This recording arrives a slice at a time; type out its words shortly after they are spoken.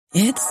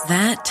It's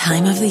that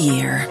time of the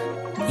year.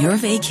 Your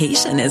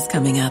vacation is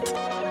coming up.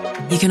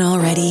 You can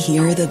already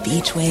hear the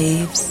beach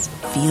waves,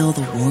 feel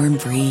the warm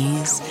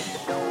breeze,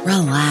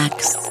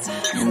 relax,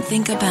 and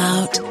think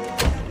about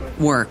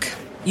work.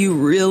 You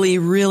really,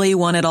 really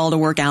want it all to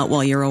work out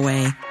while you're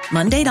away.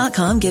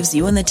 Monday.com gives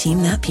you and the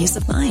team that peace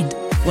of mind.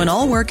 When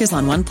all work is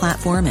on one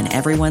platform and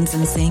everyone's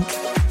in sync,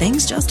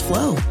 things just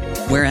flow.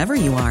 Wherever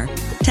you are,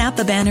 tap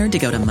the banner to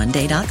go to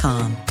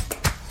Monday.com.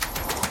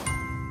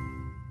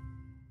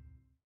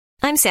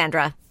 I'm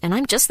Sandra, and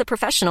I'm just the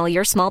professional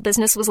your small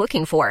business was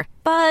looking for.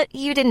 But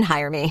you didn't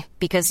hire me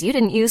because you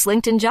didn't use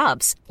LinkedIn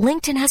Jobs.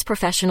 LinkedIn has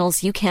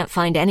professionals you can't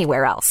find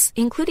anywhere else,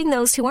 including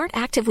those who aren't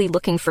actively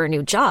looking for a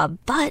new job,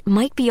 but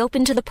might be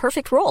open to the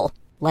perfect role,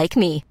 like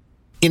me.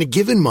 In a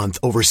given month,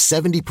 over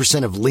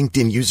 70% of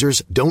LinkedIn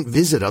users don't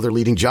visit other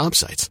leading job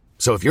sites.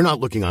 So if you're not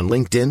looking on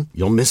LinkedIn,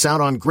 you'll miss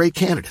out on great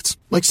candidates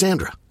like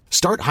Sandra.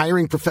 Start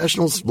hiring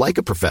professionals like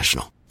a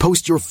professional.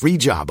 Post your free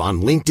job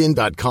on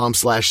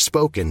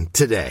linkedin.com/spoken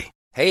today.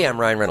 Hey, I'm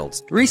Ryan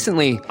Reynolds.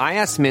 Recently, I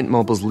asked Mint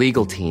Mobile's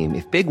legal team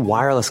if big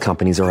wireless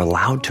companies are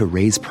allowed to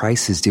raise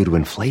prices due to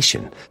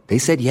inflation. They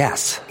said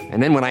yes.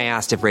 And then when I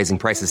asked if raising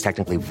prices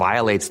technically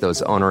violates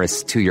those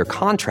onerous two-year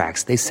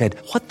contracts, they said,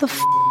 "What the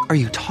f*** are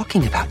you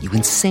talking about, you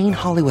insane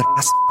Hollywood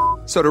ass?"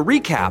 So to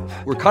recap,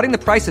 we're cutting the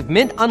price of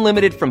Mint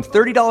Unlimited from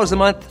 $30 a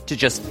month to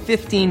just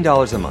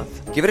 $15 a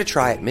month. Give it a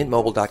try at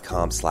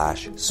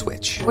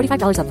mintmobile.com/switch.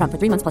 $45 up front for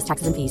 3 months plus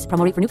taxes and fees.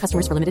 Promo rate for new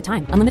customers for limited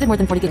time. Unlimited more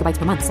than 40 gigabytes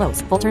per month.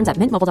 Slows full terms at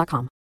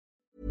mintmobile.com.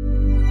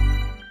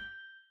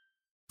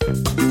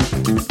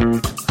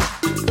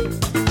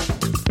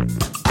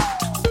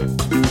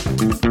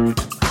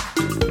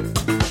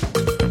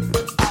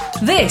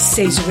 This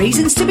is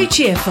Reasons to be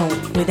Cheerful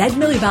with Ed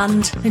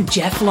Miliband and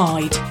Jeff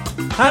Lloyd.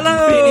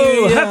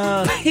 Hello!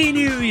 Happy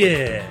New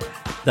Year!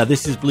 Now,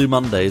 this is Blue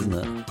Monday, isn't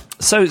it?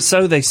 So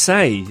they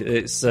say.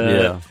 It's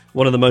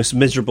one of the most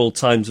miserable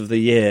times of the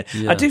year.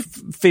 Yeah. I do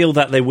feel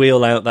that they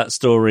wheel out that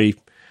story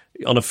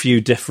on a few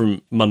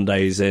different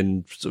Mondays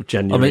in sort of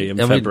January and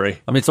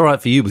February. I mean, it's all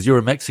right for you because you're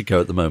in Mexico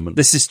at the moment.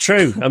 This is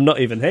true. I'm not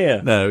even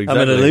here. No,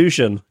 exactly. I'm an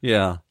illusion.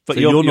 Yeah. But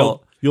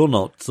so you're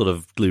not sort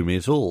of gloomy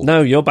at all.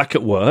 No, you're back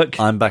at work.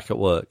 I'm back at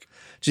work.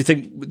 Do you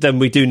think then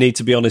we do need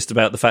to be honest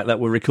about the fact that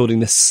we're recording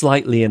this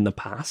slightly in the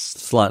past?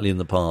 Slightly in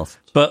the past.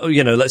 But,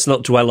 let's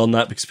not dwell on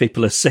that because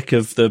people are sick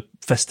of the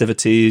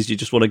festivities. You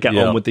just want to get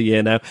on with the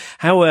year now.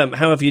 How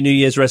have your New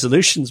Year's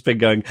resolutions been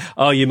going?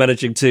 Are you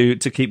managing to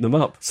keep them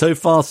up? So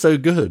far, so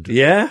good.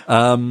 Yeah?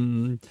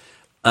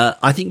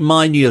 I think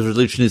my New Year's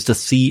resolution is to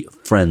see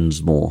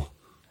friends more.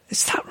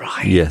 Is that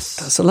right? Yes.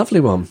 That's a lovely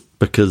one.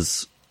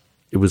 Because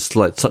it was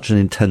like such an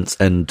intense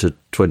end to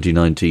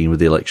 2019 with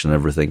the election and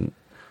everything.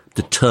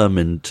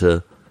 Determined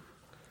to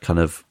kind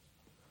of,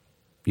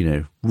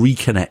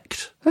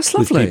 reconnect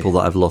with people that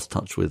I've lost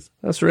touch with.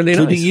 That's really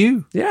including nice.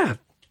 you. Yeah.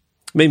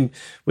 I mean,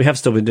 we have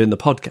still been doing the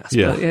podcast.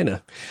 Yeah. But,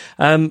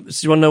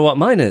 so you want to know what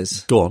mine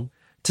is? Go on.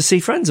 To see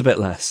friends a bit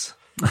less.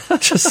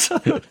 just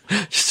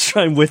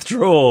try and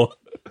withdraw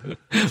a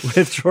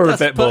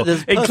bit more,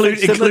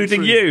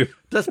 including you.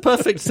 That's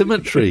perfect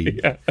symmetry.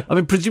 Yeah. I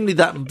mean, presumably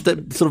that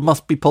sort of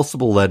must be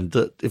possible then.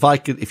 That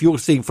if you're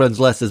seeing friends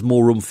less, there's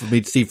more room for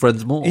me to see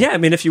friends more. Yeah, I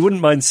mean, if you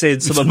wouldn't mind seeing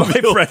some of my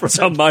friends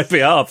on my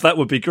behalf, that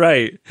would be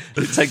great.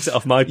 It takes it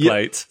off my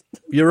plate.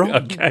 You're on.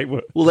 Okay,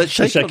 well, let's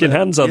shaking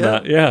hands on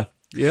that. Yeah.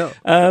 Yeah.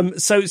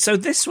 So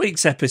this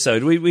week's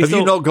episode, we have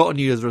you not got a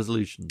New Year's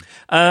resolution?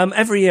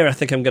 Every year, I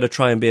think I'm going to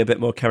try and be a bit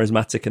more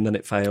charismatic, and then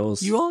it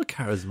fails. You are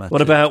charismatic.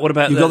 What about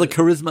you've got the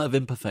charisma of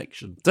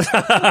imperfection? That's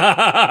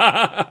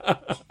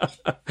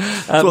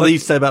what they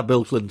used to say about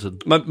Bill Clinton.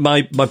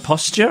 My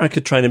posture. I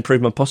could try and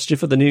improve my posture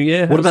for the new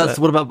year. What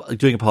about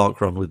doing a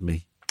park run with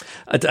me?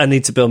 I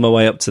need to build my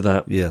way up to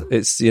that. Yeah,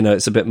 it's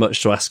a bit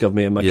much to ask of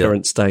me in my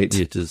current state.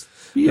 It is.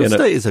 Your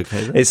state is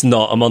okay, though. It's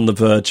not. I'm on the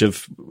verge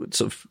of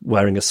sort of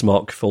wearing a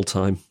smock full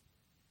time.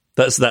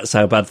 That's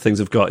how bad things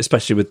have got,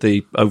 especially with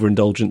the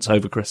overindulgence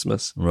over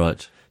Christmas. Right.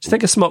 Do you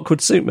think a smock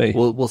would suit me?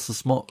 Well, what's the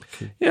smock?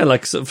 Yeah,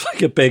 like sort of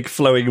like a big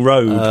flowing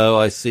robe. Oh,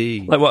 I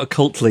see. Like what a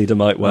cult leader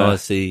might wear. Oh, I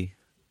see.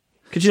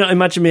 Could you not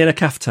imagine me in a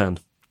caftan?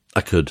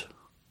 I could.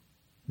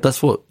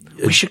 That's what...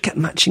 We should get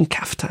matching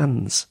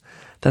caftans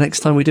the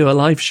next time we do a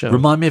live show.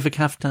 Remind me of a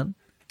caftan.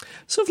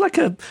 Sort of like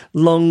a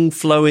long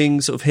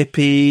flowing sort of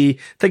hippie.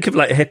 Think of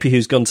like a hippie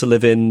who's gone to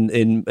live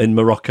in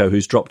Morocco,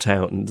 who's dropped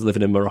out and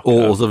living in Morocco.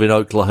 Or sort of in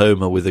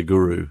Oklahoma with a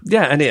guru.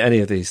 Yeah, any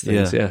of these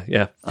things.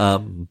 Yeah. I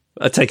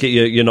take it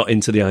you're not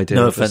into the idea.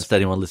 No offence to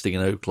anyone listening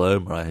in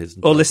Oklahoma,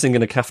 or listening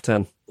in a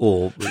caftan,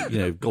 or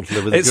gone to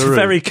live with it's a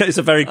guru. It's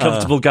a very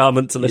comfortable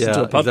garment to listen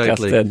to a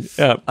podcast in.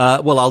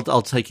 Yeah. Well,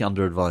 I'll take it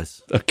under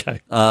advice.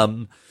 Okay.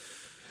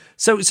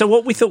 So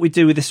what we thought we'd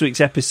do with this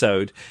week's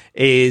episode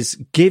is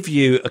give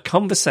you a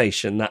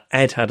conversation that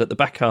Ed had at the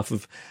back half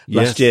of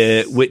last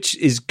year, which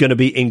is going to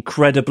be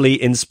incredibly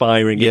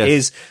inspiring. Yes. It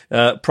is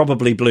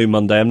probably Blue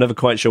Monday. I'm never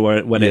quite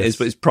sure when it is,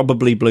 but it's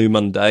probably Blue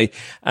Monday,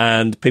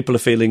 and people are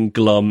feeling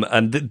glum,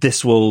 and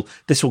this will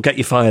get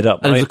you fired up.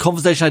 And it was a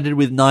conversation I did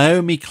with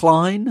Naomi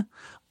Klein.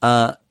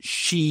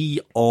 She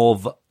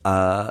of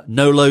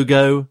No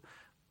Logo,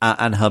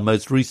 and her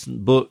most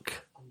recent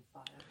book,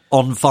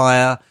 On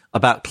Fire,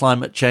 about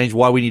climate change,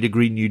 why we need a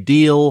Green New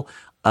Deal.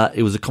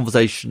 It was a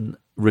conversation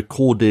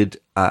recorded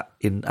at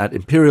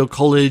Imperial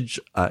College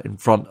in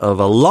front of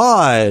a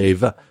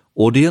live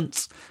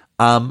audience,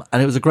 and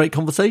it was a great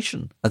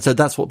conversation. And so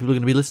that's what people are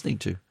going to be listening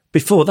to.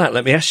 Before that,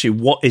 let me ask you,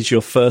 what is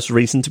your first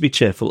reason to be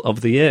cheerful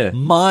of the year?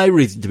 My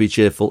reason to be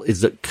cheerful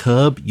is that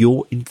Curb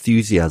Your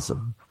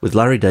Enthusiasm with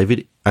Larry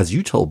David, as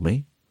you told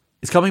me,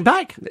 is coming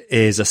back. It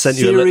is. I sent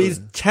you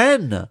Series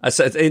 10. I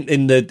said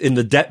in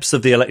the depths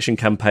of the election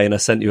campaign, I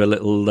sent you a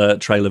little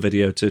trailer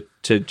video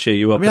to cheer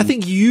you up. I mean, I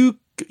think you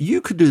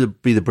could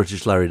be the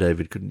British Larry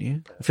David, couldn't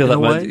you? I feel that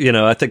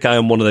I think I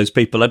am one of those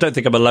people. I don't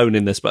think I'm alone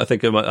in this, but I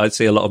think I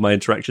see a lot of my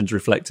interactions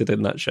reflected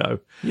in that show.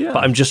 Yeah.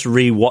 But I'm just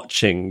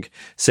rewatching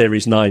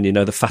Series 9, the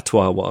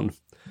Fatwa one.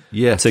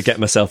 Yes. To get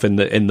myself in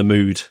the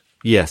mood.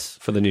 Yes.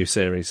 For the new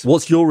series.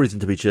 What's your reason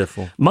to be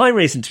cheerful? My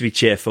reason to be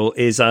cheerful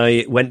is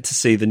I went to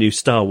see the new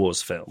Star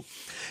Wars film.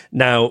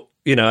 Now,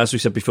 as we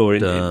said before,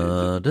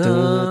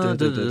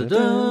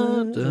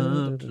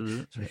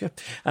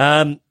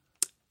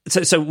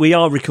 So we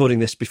are recording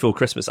this before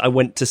Christmas. I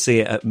went to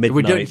see it at midnight.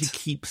 We don't need to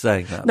keep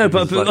saying that. No,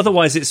 but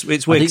otherwise it's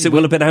weird because it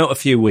will have been out a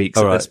few weeks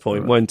at this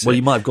point, won't it? Well,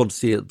 you might have gone to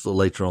see it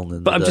later on in the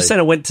day. But I'm just saying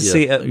I went to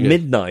see it at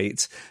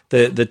midnight,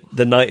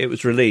 the night it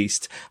was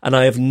released, and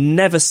I have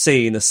never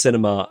seen a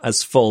cinema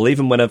as full,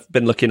 even when I've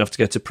been lucky enough to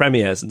go to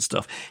premieres and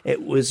stuff.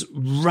 It was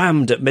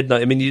rammed at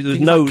midnight. I mean, there's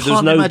no... I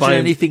can't imagine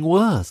anything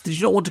worse. Did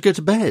you not want to go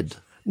to bed?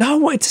 No, I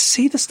wanted to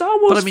see the Star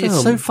Wars But I mean, film.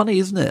 It's so funny,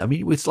 isn't it? I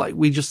mean, it's like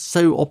we're just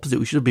so opposite.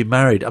 We should have been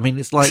married. I mean,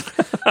 it's like,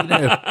 I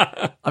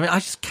mean, I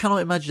just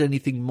cannot imagine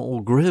anything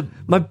more grim.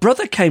 My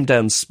brother came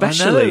down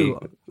specially.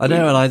 I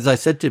know, and as I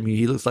said to him,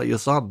 he looks like your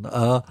son.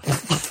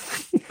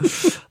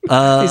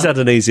 He's had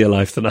an easier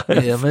life than I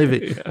have. Yeah,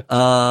 maybe.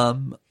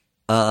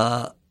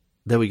 Yeah.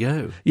 There we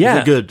go. Yeah,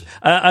 was it good.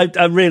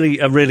 I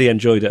really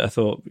enjoyed it. I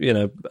thought,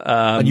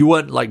 and you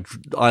weren't like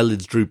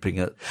eyelids drooping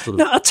at.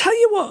 No, I'll tell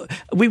you what.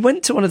 We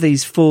went to one of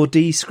these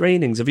 4D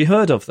screenings. Have you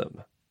heard of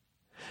them?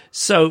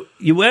 So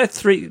you wear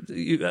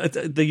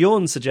the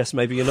yawn suggests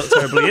maybe you're not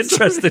terribly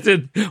interested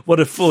in what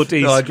a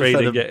 4D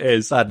screening it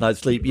is. Bad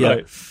night's sleep. Yeah,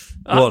 right.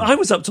 I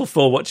was up till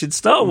 4 watching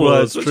Star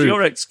Wars. What's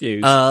your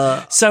excuse?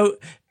 So.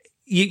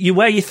 You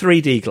wear your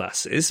 3D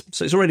glasses,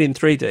 so it's already in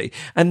 3D,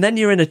 and then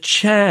you're in a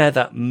chair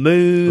that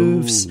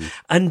moves,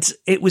 and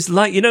it was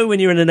like, when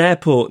you're in an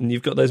airport and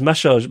you've got those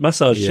massage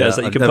chairs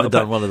that you can put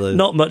back. One of those.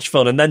 Not much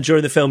fun. And then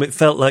during the film, it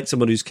felt like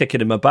someone who's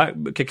kicking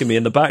me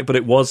in the back, but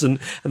it wasn't.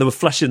 And there were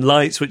flashing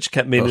lights, which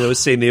kept me, I was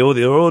seeing the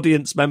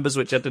audience members,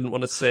 which I didn't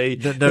want to see.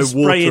 No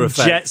water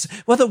effects. Jets.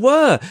 Well, there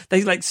were.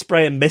 They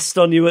spray a mist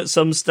on you at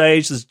some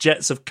stage. There's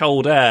jets of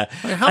cold air.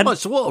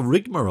 What a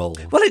rigmarole.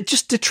 Well, it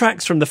just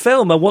detracts from the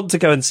film. I want to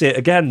go and see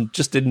it again,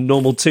 just in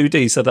normal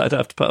 2D, so that I don't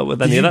have to put up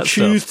with any of that stuff.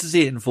 Did you choose to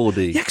see it in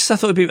 4D? Yeah, because I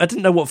thought I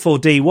didn't know what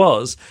 4D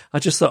was. I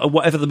just thought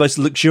whatever the most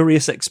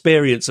luxurious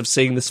experience of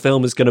seeing this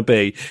film is going to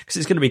be, because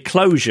it's going to be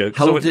closure.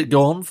 How long did it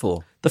go on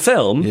for? The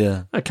film?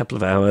 Yeah. A couple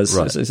of hours.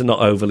 Right. It's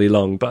not overly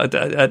long, but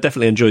I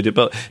definitely enjoyed it.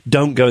 But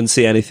don't go and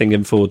see anything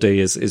in 4D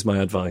is my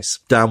advice.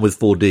 Down with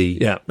 4D.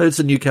 Yeah. No, it's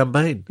a new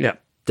campaign. Yeah.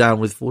 Down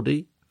with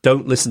 4D.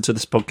 Don't listen to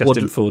this podcast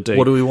in 4D.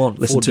 What do we want?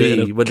 Listen 4D. to it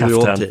in a when do we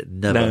want it?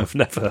 Never. No,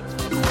 never.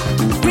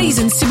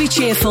 Reasons to be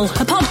Cheerful,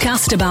 a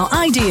podcast about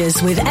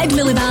ideas with Ed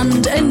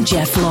Miliband and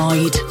Jeff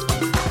Lloyd.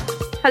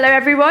 Hello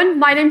everyone,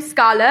 my name's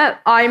Scarlett.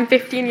 I'm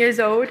 15 years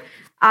old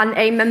and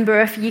a member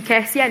of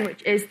UKSCN,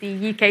 which is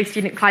the UK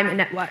Student Climate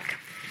Network.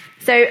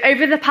 So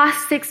over the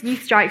past 6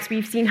 youth strikes,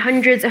 we've seen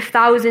hundreds of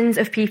thousands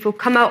of people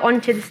come out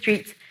onto the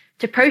streets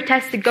to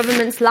protest the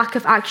government's lack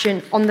of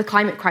action on the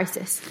climate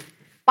crisis.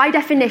 By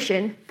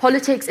definition,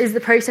 politics is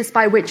the process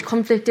by which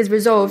conflict is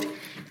resolved,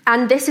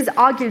 and this is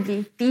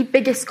arguably the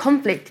biggest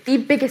conflict, the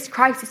biggest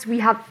crisis we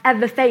have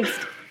ever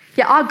faced.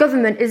 Yet our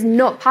government is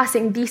not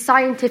passing the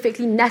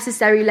scientifically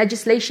necessary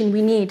legislation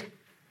we need.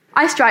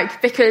 I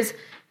strike because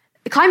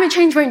climate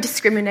change won't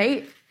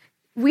discriminate.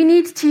 We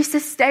need to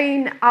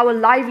sustain our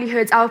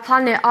livelihoods, our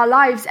planet, our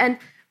lives, and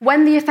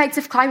when the effects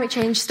of climate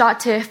change start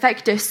to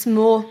affect us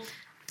more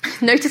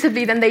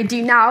noticeably than they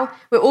do now,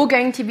 we're all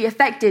going to be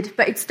affected,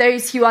 but it's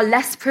those who are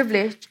less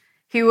privileged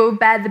who will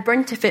bear the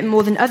brunt of it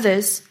more than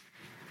others.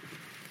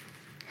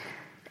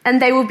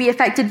 And they will be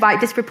affected by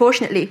it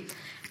disproportionately.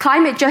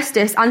 Climate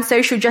justice and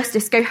social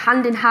justice go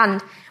hand in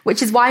hand,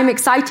 which is why I'm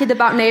excited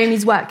about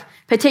Naomi's work,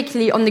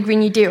 particularly on the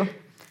Green New Deal.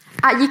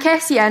 At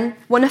UKSCN,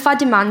 one of our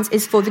demands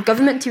is for the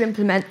government to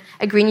implement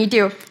a Green New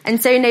Deal,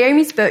 and so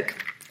Naomi's book,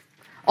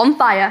 On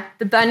Fire,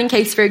 The Burning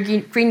Case for a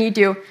Green New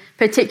Deal,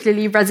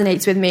 particularly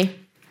resonates with me.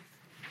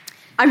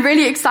 I'm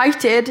really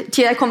excited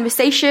to hear a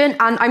conversation,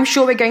 and I'm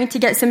sure we're going to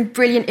get some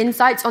brilliant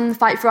insights on the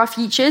fight for our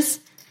futures.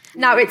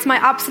 Now, it's my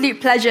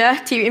absolute pleasure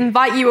to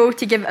invite you all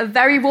to give a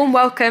very warm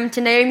welcome to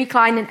Naomi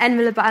Klein and Ed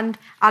Miliband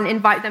and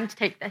invite them to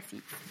take their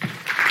seats.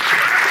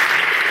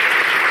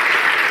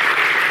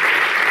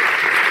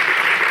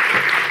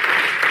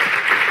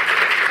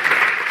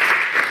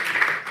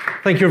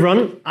 Thank you,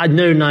 everyone. I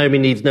know Naomi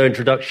needs no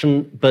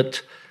introduction,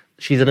 but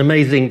She's an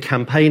amazing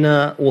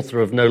campaigner,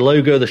 author of No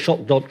Logo, The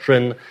Shock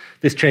Doctrine,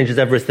 This Changes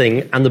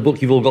Everything, and the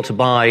book you've all got to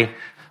buy,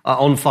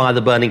 On Fire,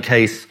 The Burning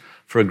Case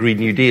for a Green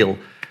New Deal.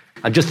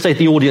 And just say to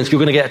the audience, you're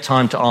going to get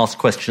time to ask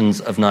questions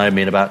of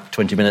Naomi in about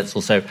 20 minutes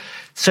or so.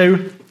 So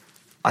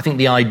I think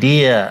the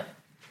idea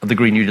of the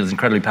Green New Deal is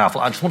incredibly powerful.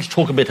 I just want to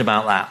talk a bit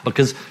about that,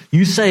 because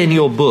you say in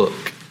your book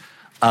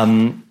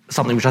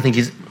something which I think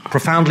is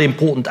profoundly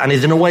important and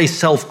is in a way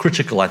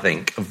self-critical, I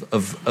think,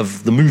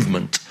 of the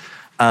movement.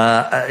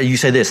 You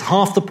say this: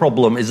 half the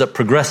problem is that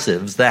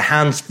progressives, their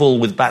hands full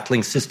with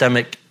battling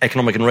systemic,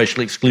 economic and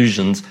racial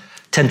exclusions,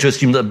 tend to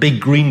assume that big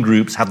green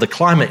groups have the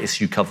climate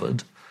issue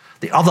covered.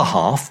 The other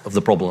half of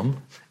the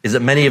problem is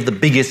that many of the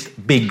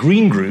biggest big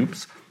green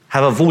groups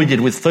have avoided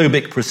with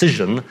phobic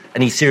precision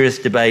any serious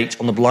debate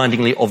on the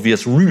blindingly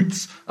obvious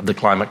roots of the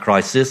climate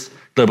crisis,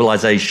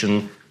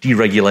 globalization,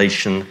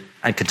 deregulation,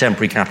 and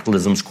contemporary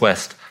capitalism's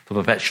quest for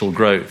perpetual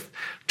growth.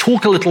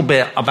 Talk a little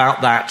bit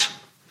about that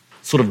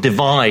sort of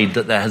divide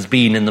that there has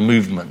been in the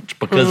movement,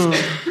 because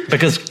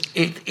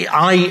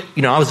I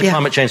was a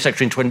climate change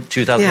secretary in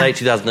 2008,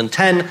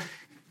 2010.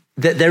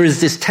 There is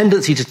this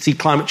tendency to see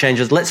climate change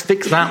as let's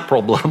fix that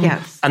problem,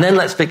 and then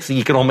let's fix the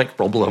economic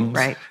problems.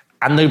 Right.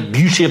 And the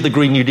beauty of the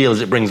Green New Deal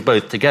is it brings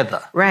both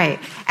together. Right.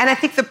 And I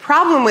think the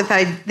problem with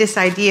this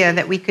idea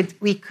that we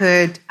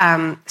could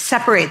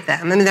separate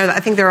them, I mean, I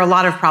think there are a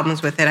lot of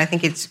problems with it. I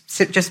think it's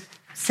just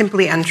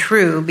simply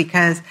untrue,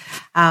 because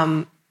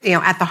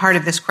at the heart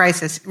of this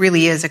crisis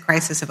really is a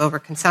crisis of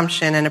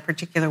overconsumption and a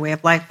particular way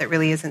of life that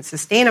really isn't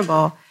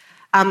sustainable.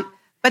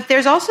 But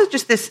there's also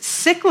just this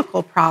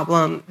cyclical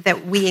problem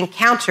that we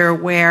encounter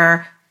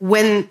where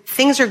when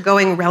things are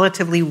going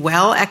relatively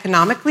well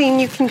economically,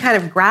 and you can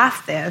kind of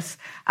graph this,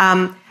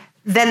 then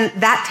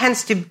that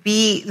tends to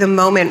be the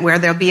moment where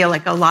there'll be a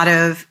lot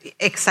of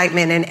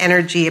excitement and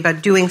energy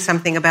about doing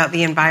something about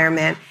the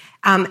environment.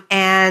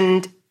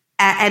 And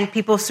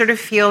people sort of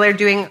feel they're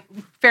doing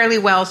fairly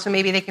well, so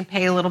maybe they can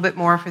pay a little bit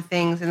more for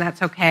things, and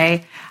that's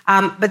okay.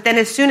 But then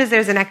as soon as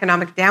there's an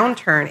economic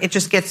downturn, it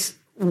just gets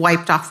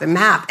wiped off the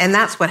map. And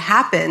that's what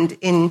happened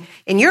in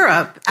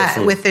Europe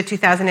with the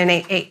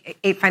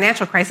 2008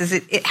 financial crisis.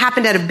 It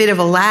happened at a bit of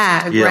a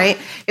lag, right?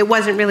 It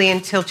wasn't really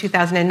until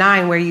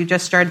 2009 where you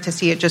just started to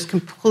see it just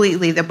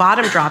completely, the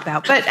bottom drop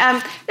out. But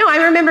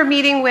I remember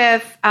meeting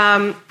with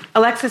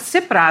Alexis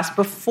Tsipras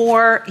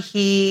before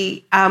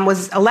he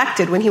was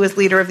elected, when he was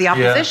leader of the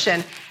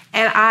opposition.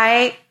 And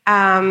I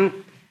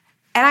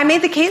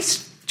made the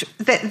case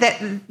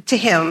that to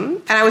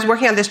him, and I was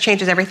working on This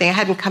Changes Everything, it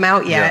hadn't come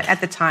out yet at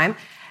the time,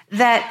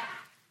 that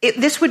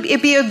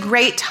it'd be a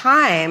great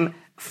time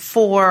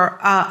for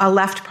a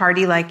left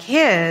party like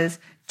his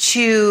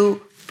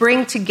to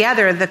bring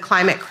together the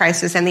climate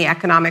crisis and the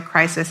economic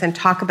crisis and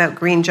talk about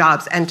green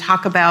jobs and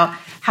talk about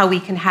how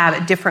we can have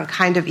a different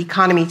kind of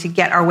economy to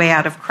get our way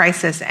out of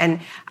crisis, and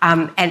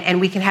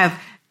we can have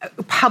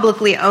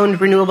publicly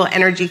owned renewable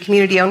energy,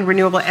 community-owned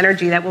renewable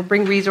energy that will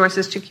bring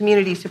resources to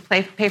communities to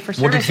pay for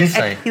services. What did he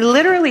say? And he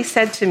literally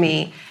said to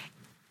me,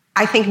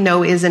 I think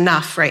no is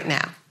enough right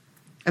now.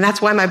 And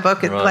that's why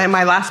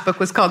my last book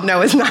was called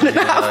No is Not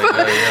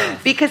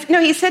Enough. Because,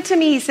 he said to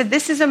me,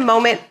 this is a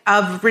moment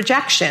of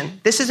rejection.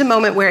 This is a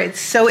moment where it's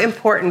so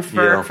important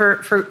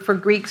for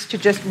Greeks to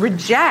just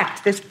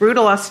reject this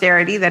brutal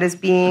austerity that is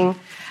being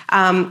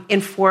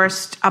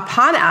enforced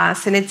upon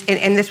us. And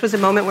this was a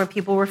moment where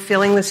people were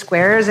filling the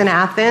squares in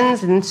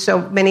Athens and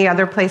so many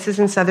other places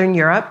in Southern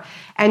Europe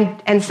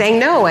and saying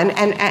no, and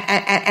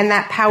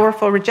that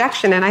powerful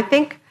rejection. And I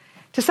think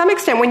to some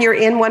extent when you're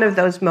in one of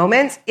those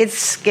moments, it's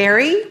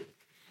scary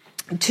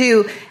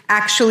to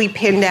actually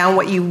pin down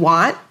what you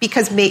want,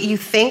 because you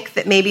think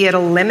that maybe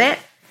it'll limit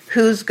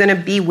who's going to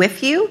be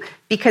with you.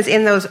 Because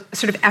in those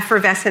sort of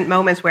effervescent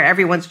moments where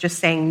everyone's just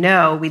saying,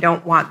 no, we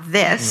don't want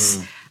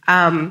this,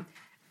 that's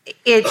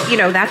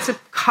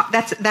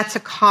a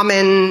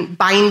common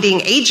binding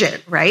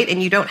agent, right?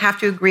 And you don't have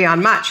to agree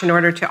on much in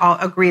order to all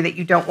agree that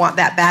you don't want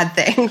that bad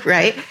thing,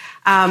 right?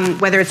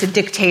 Whether it's a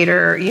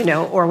dictator,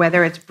 or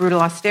whether it's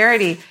brutal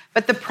austerity.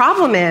 But the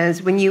problem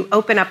is when you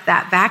open up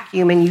that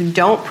vacuum and you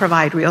don't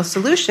provide real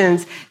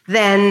solutions,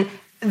 then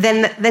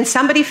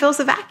somebody fills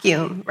the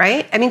vacuum,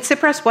 right? I mean,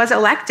 Tsipras was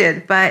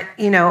elected, but,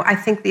 I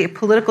think the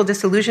political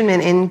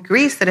disillusionment in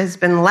Greece that has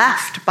been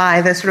left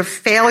by the sort of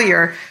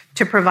failure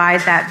to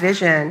provide that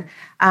vision,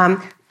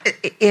 the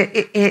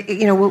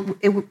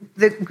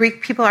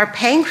Greek people are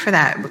paying for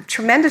that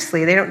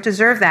tremendously. They don't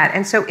deserve that.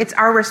 And so it's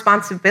our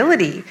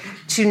responsibility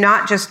to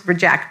not just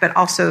reject, but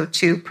also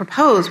to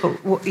propose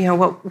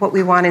what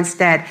we want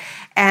instead.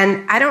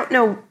 And I don't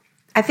know,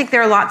 I think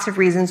there are lots of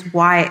reasons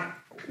why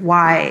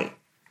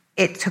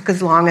it took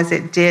as long as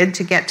it did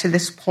to get to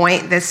this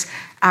point, this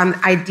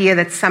idea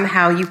that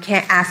somehow you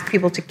can't ask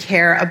people to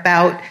care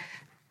about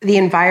the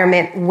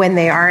environment when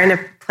they are in a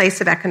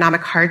place of economic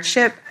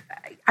hardship.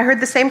 I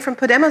heard the same from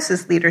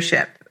Podemos's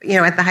leadership,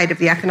 at the height of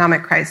the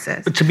economic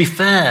crisis. But to be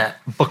fair,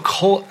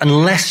 because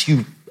unless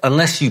you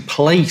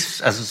place,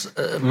 as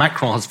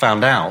Macron has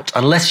found out,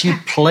 unless you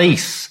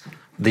place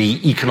the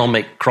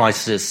economic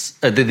crisis,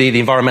 the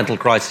environmental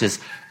crisis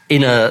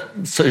in a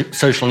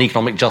social and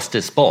economic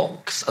justice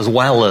box, as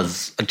well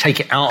as take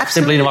it out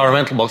simply an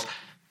environmental box,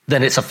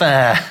 then it's a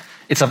fair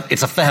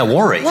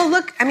worry. Well,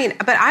 look, I mean,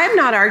 but I'm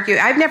not arguing.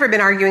 I've never been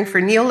arguing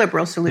for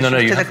neoliberal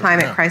solutions to the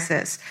climate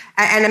crisis.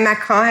 And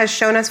Macron has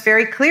shown us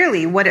very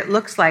clearly what it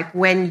looks like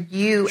when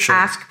you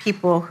ask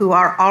people who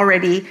are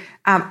already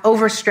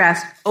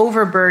overstressed,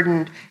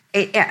 overburdened,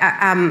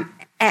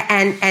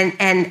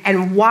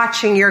 and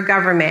watching your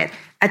government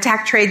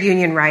attack trade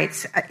union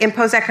rights,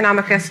 impose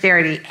economic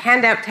austerity,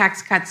 hand out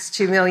tax cuts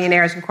to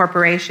millionaires and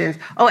corporations.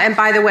 Oh, and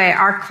by the way,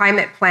 our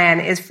climate plan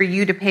is for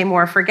you to pay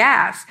more for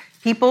gas.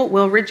 People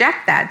will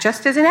reject that,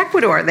 just as in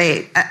Ecuador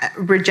they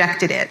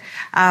rejected it.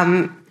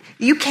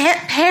 You can't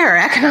pair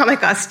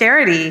economic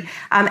austerity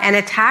and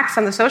attacks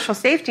on the social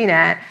safety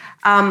net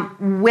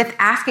with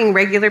asking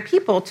regular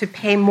people to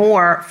pay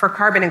more for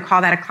carbon and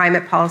call that a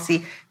climate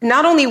policy.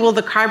 Not only will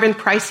the carbon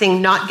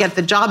pricing not get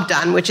the job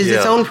done, which is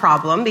its own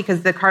problem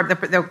because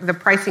the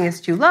pricing is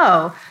too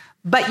low,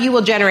 but you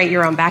will generate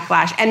your own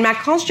backlash. And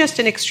Macron's just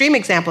an extreme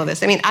example of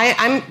this. I mean,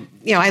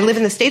 I live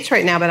in the States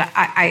right now, but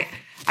I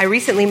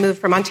recently moved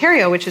from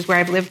Ontario, which is where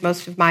I've lived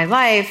most of my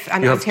life.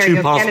 You have Ontario,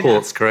 2 passports,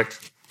 Canada.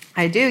 correct?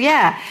 I do,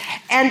 yeah.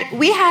 And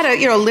we had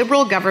a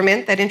liberal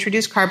government that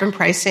introduced carbon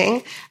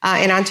pricing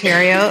in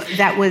Ontario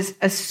that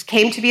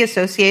came to be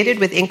associated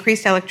with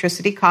increased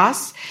electricity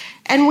costs.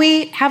 And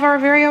we have our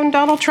very own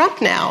Donald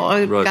Trump now,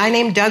 a guy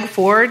named Doug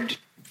Ford,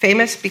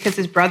 famous because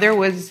his brother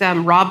was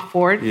Rob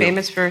Ford,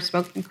 famous for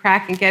smoking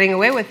crack and getting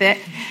away with it.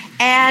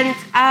 And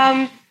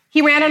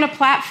he ran on a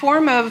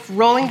platform of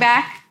rolling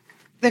back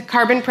the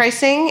carbon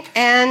pricing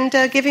and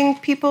giving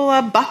people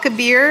 $1 a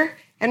beer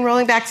and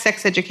rolling back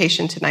sex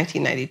education to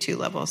 1992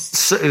 levels.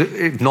 So,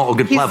 not a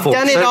good platform.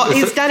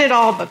 He's done it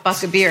all but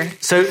 $1 a beer.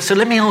 So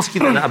let me ask you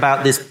then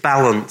about this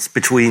balance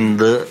between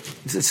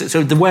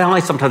So the way I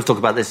sometimes talk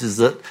about this is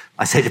that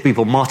I say to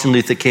people, Martin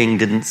Luther King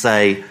didn't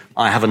say,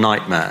 I have a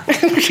nightmare.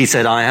 He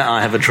said,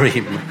 I have a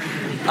dream.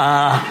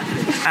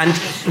 And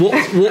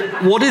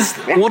what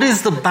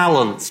is the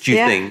balance, do you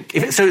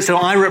think? So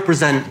I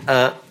represent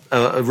a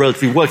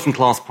relatively working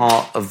class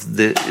part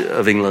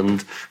of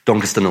England,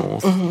 Doncaster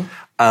North. Mm-hmm.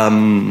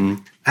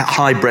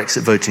 High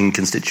Brexit voting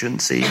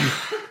constituency.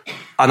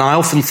 And I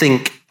often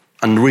think,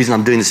 and the reason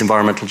I'm doing this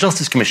Environmental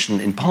Justice Commission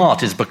in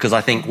part is because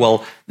I think,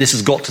 well, this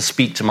has got to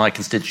speak to my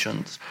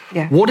constituents.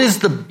 Yeah.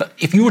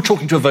 If you were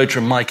talking to a voter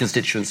in my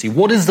constituency,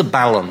 what is the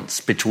balance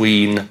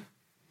between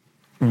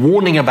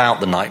warning about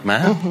the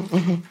nightmare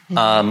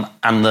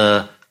and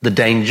the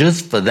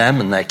dangers for them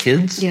and their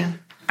kids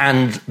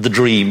and the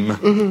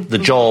dream, the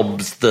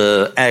jobs,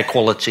 the air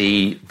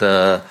quality,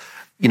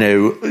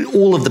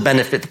 all of the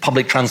benefit, the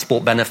public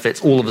transport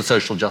benefits, all of the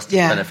social justice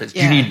benefits.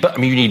 Do you need?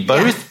 You need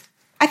both. Yeah.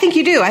 I think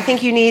you do. I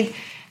think you need.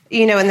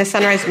 In the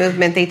Sunrise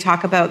Movement, they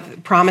talk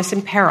about promise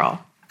and peril,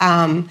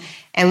 and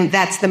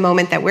that's the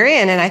moment that we're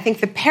in. And I think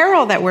the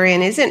peril that we're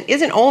in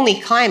isn't only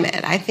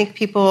climate. I think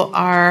people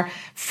are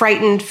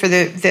frightened for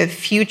the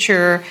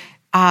future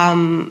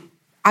on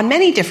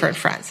many different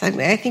fronts.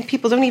 I think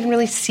people don't even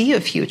really see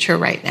a future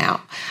right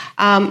now.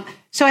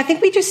 So I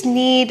think we just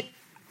need.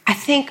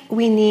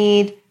 We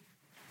need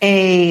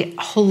a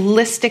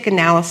holistic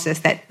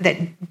analysis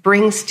that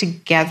brings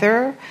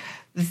together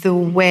the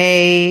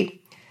way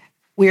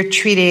we're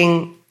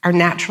treating our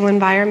natural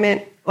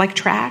environment like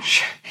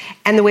trash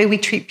and the way we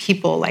treat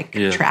people like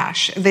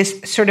trash.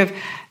 This sort of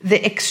the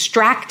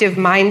extractive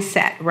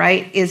mindset,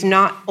 right, is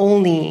not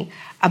only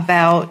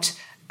about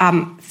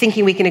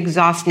thinking we can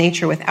exhaust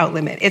nature without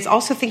limit. It's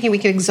also thinking we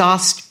can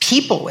exhaust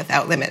people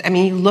without limit. I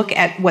mean, you look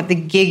at what the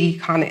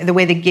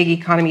way the gig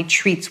economy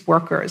treats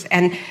workers,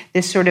 and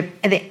this sort of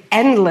the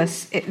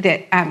endless,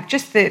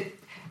 just the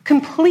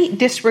complete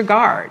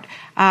disregard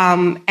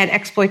and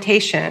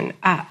exploitation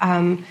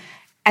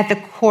at the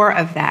core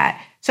of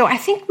that. So I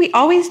think we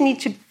always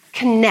need to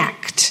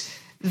connect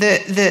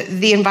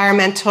the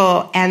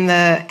environmental and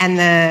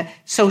the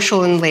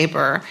social and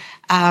labor.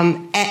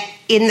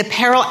 In the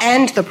peril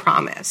and the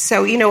promise.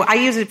 So, I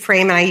use a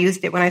frame, and I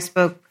used it when I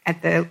spoke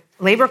at the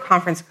labor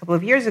conference a couple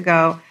of years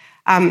ago,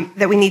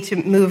 that we need to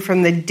move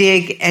from the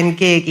dig and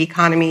gig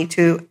economy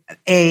to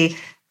a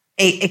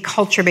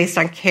culture based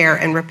on care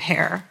and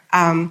repair.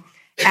 And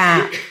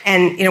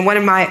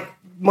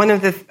one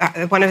of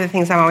the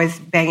things I'm always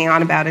banging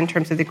on about in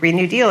terms of the Green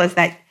New Deal is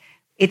that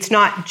it's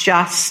not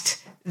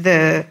just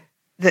the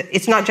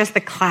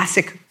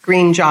classic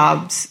green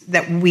jobs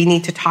that we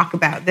need to talk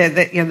about.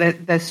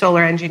 The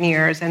solar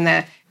engineers and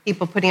the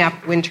people putting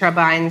up wind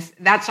turbines.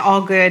 That's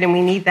all good, and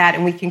we need that,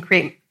 and we can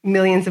create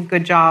millions of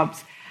good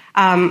jobs.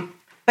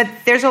 But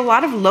there's a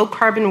lot of low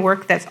carbon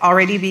work that's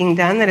already being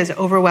done that is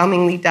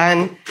overwhelmingly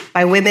done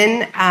by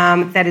women,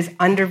 that is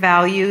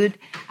undervalued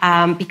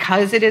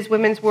because it is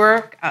women's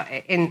work,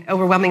 and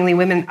overwhelmingly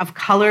women of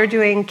color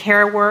doing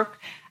care work.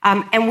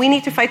 And we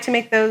need to fight to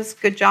make those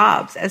good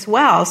jobs as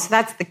well. So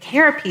that's the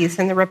care piece,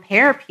 and the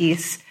repair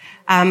piece,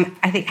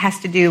 I think, has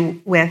to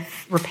do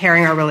with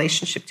repairing our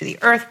relationship to the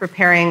earth,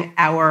 repairing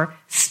our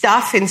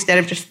stuff instead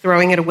of just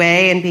throwing it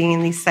away and being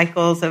in these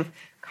cycles of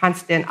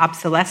constant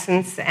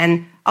obsolescence,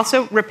 and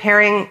also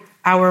repairing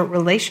our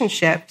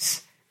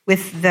relationships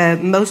with the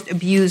most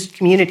abused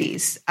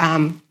communities,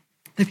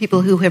 the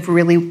people who have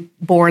really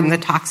borne the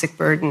toxic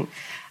burden.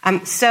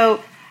 So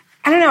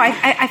I don't know.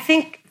 I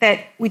think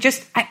that we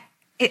just.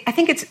 I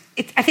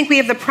think we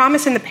have the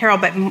promise and the peril,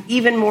 but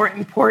even more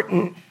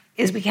important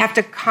is we have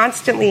to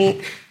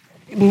constantly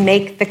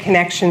make the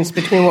connections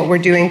between what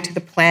we're doing to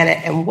the planet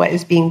and what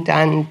is being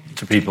done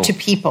to people. To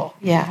people,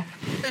 yeah.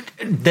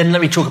 Then let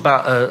me talk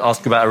about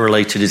ask about a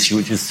related issue,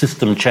 which is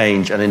system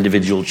change and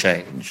individual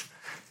change.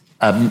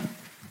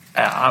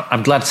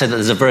 I'm glad to say that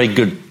there's a very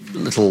good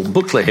little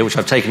booklet here, which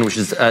I've taken, which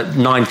is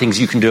 9 things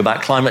you can do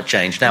about climate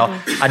change.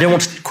 Now, I don't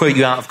want to quote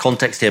you out of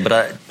context here,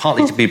 but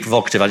partly to be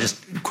provocative, I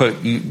just quote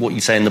what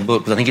you say in the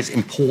book, because I think it's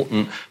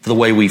important for the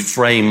way we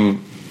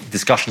frame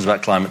discussions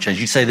about climate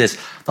change. You say this: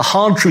 the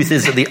hard truth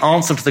is that the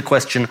answer to the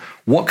question,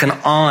 what can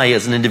I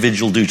as an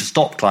individual do to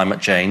stop climate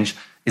change,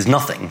 is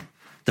nothing.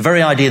 The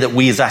very idea that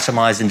we as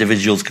atomized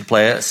individuals could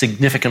play a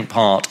significant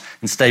part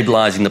in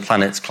stabilizing the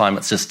planet's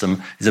climate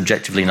system is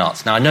objectively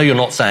nuts. Now, I know you're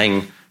not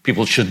saying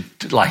people should,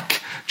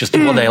 just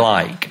do what they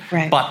like.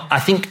 Right. But I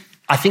think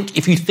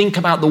if you think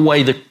about the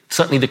way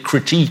certainly the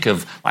critique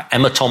of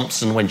Emma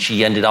Thompson when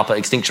she ended up at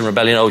Extinction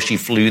Rebellion, she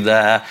flew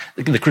there,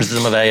 the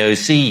criticism of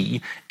AOC,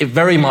 it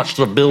very much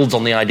sort of builds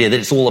on the idea that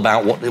it's all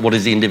about what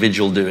is the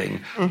individual doing.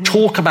 Mm-hmm.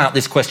 Talk about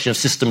this question of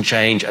system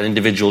change and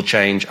individual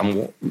change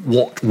and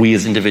what we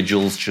as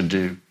individuals should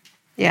do.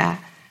 Yeah.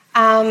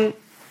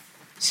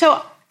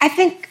 So I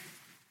think,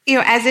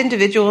 as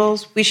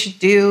individuals, we should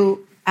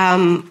do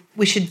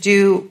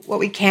what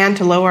we can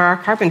to lower our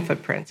carbon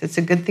footprints. It's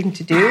a good thing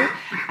to do.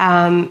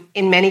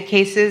 In many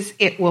cases,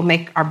 it will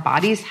make our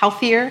bodies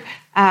healthier.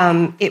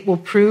 It will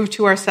prove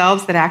to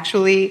ourselves that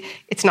actually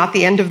it's not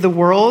the end of the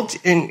world.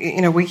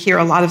 And, we hear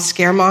a lot of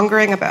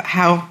scaremongering about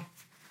how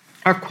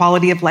our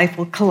quality of life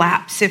will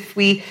collapse if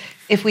we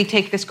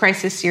take this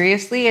crisis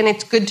seriously. And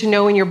it's good to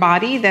know in your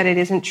body that it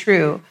isn't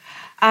true.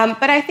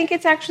 But I think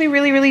it's actually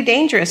really, really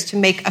dangerous to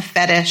make a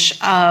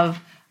fetish of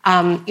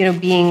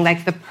being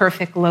like the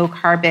perfect low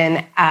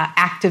carbon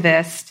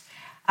activist,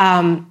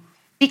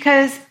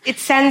 because it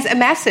sends a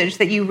message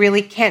that you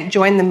really can't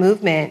join the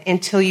movement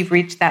until you've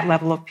reached that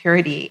level of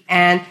purity.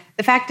 And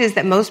the fact is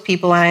that most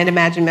people, and I'd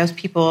imagine most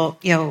people,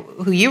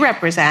 who you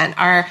represent,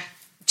 are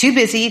too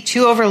busy,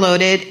 too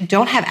overloaded,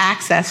 don't have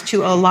access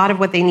to a lot of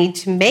what they need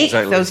to make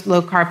those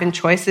low carbon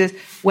choices,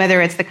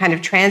 whether it's the kind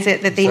of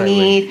transit that they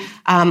need,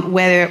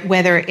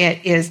 whether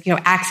it is,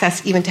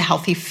 access even to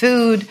healthy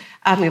food.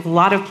 We have a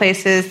lot of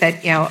places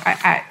that,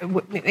 I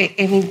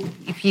mean,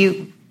 if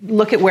you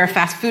look at where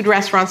fast food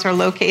restaurants are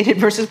located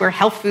versus where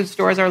health food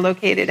stores are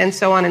located, and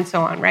so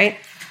on, right?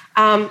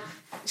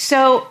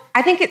 So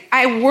I think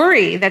I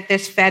worry that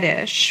this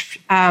fetish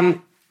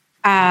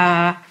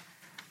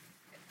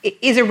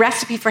is a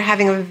recipe for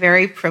having a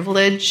very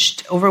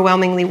privileged,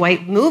 overwhelmingly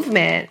white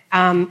movement,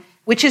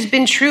 which has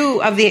been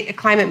true of the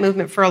climate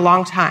movement for a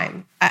long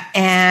time.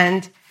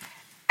 And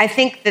I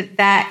think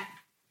that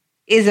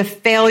is a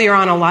failure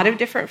on a lot of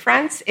different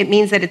fronts. It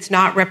means that it's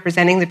not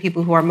representing the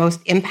people who are most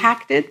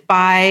impacted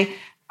by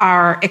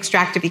our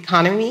extractive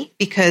economy,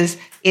 because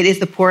it is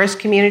the poorest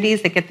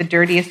communities that get the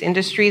dirtiest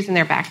industries in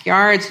their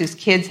backyards, whose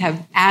kids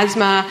have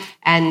asthma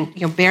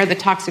and bear the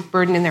toxic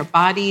burden in their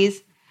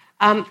bodies.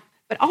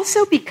 But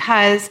also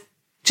because,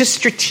 just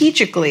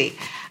strategically,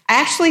 I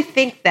actually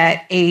think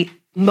that a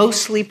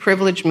mostly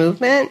privileged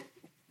movement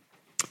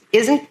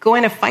isn't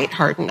going to fight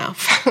hard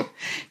enough.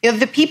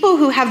 The people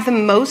who have the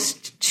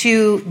most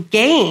to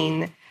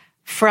gain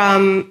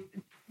from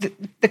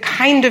the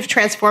kind of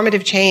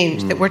transformative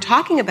change that we're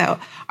talking about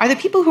are the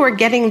people who are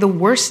getting the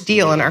worst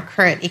deal in our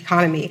current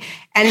economy.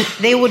 And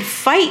they would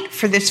fight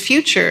for this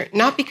future,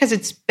 not because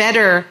it's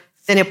better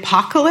than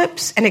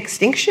apocalypse and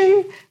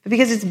extinction, but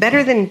because it's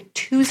better than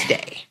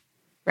Tuesday,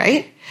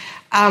 right?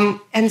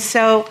 And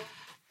so,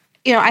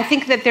 I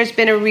think that there's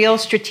been a real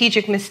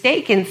strategic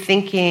mistake in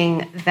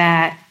thinking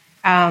that,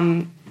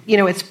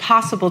 it's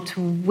possible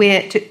to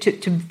win,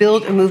 to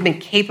build a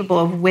movement capable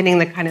of winning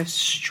the kind of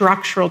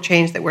structural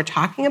change that we're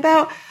talking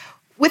about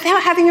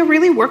without having a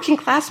really working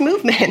class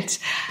movement.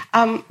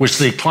 Which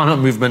the climate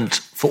movement,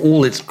 for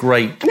all its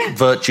great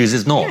virtues,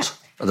 is not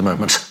at the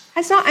moment.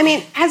 Has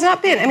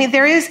not been.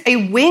 There is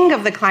a wing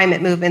of the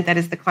climate movement that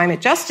is the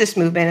climate justice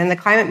movement, and the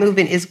climate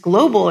movement is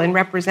global and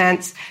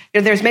represents,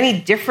 there are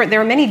many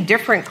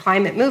different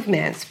climate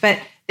movements, but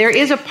there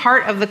is a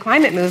part of the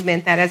climate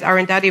movement that, as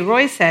Arundhati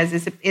Roy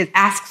says, it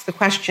asks the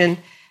question,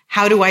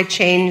 how do I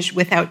change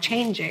without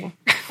changing?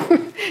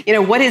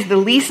 What is the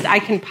least I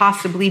can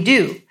possibly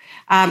do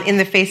in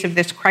the face of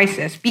this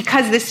crisis?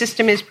 Because this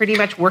system is pretty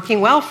much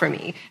working well for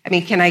me.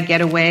 Can I get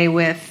away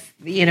with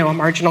a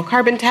marginal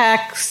carbon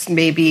tax,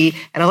 maybe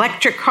an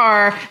electric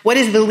car? What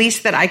is the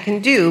least that I can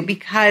do?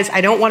 Because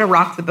I don't want to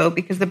rock the boat,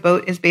 because the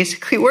boat is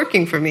basically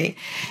working for me.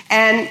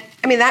 And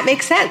that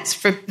makes sense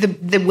for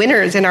the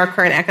winners in our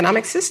current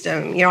economic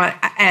system.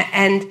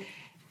 The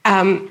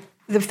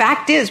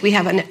fact is we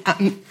have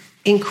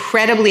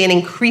incredibly and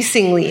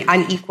increasingly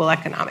unequal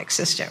economic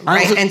system,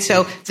 right? And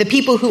so the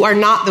people who are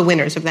not the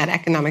winners of that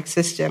economic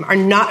system are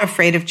not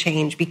afraid of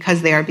change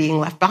because they are being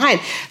left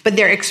behind, but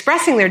they're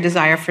expressing their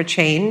desire for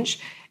change,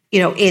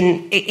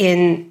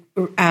 in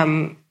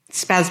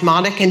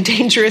spasmodic and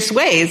dangerous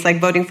ways, like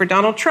voting for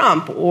Donald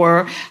Trump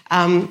or,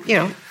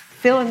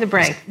 fill in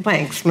the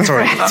blanks.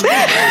 Sorry.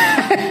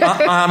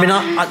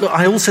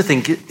 I also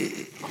think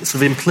sort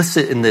of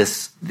implicit in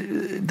this,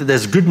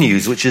 there's good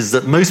news, which is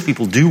that most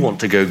people do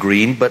want to go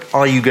green, but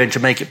are you going to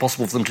make it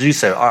possible for them to do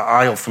so?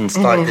 I often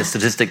cite the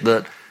statistic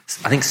that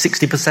I think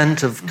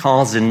 60% of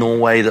cars in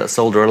Norway that are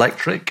sold are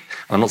electric.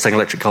 I'm not saying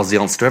electric cars are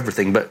the answer to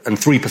everything, and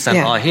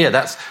 3% are here.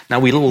 Now,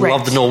 we all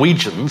love the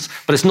Norwegians,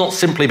 but it's not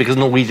simply because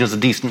Norwegians are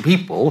decent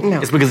people. No.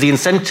 It's because the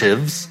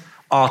incentives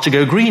are to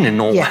go green in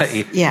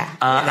Norway. Yes.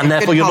 And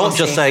therefore you're not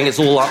just saying it's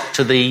all up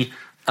to the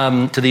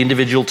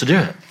individual to do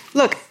it.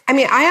 Look,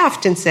 I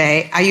often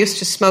say I used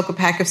to smoke a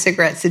pack of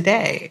cigarettes a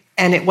day,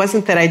 and it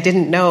wasn't that I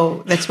didn't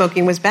know that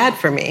smoking was bad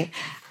for me.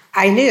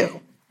 I knew.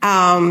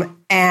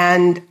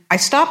 And I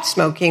stopped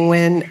smoking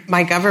when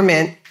my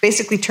government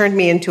basically turned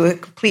me into a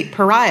complete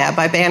pariah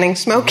by banning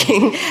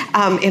smoking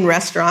in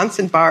restaurants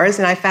and bars.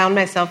 And I found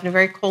myself in a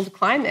very cold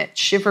climate,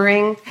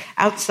 shivering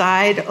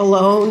outside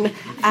alone,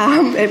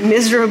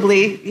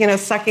 miserably,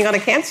 sucking on a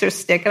cancer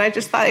stick. And I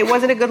just thought it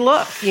wasn't a good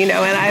look, and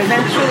I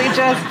eventually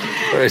just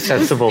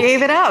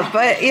gave it up.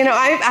 But,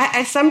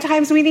 I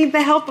sometimes we need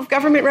the help of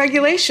government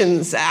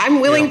regulations. I'm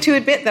willing to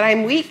admit that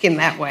I'm weak in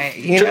that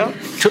way,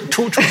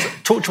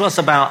 Talk to us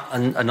about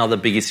another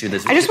big issue.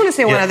 I just want to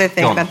say one other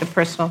thing about the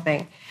personal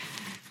thing.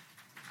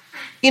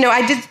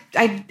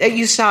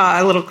 You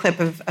saw a little clip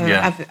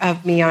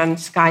of me on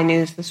Sky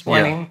News this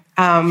morning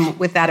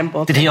with Adam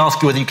Bolton. Did he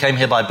ask you whether you came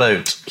here by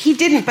boat? He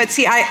didn't, but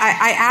see,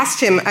 I asked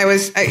him. I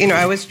was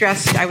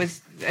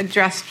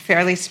dressed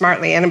fairly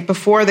smartly, and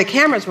before the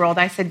cameras rolled,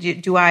 I said,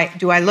 "Do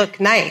I look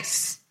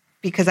nice?"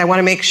 Because I want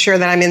to make sure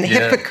that I'm in the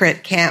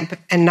hypocrite camp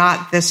and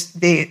not the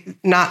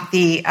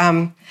crusty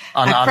camp.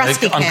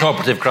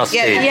 Uncooperative crusty.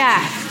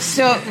 Yeah.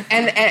 So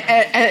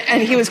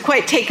and he was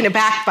quite taken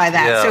aback by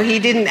that. So he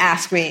didn't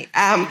ask me.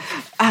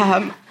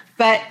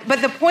 But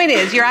the point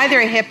is, you're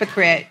either a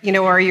hypocrite,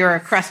 or you're a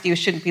crusty who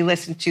shouldn't be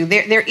listened to.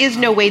 There is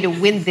no way to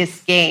win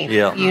this game.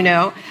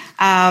 Look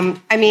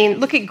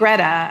at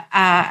Greta.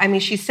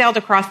 She sailed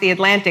across the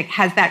Atlantic.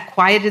 Has that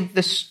quieted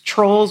the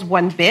trolls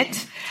one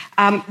bit?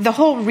 The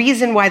whole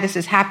reason why this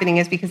is happening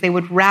is because they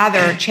would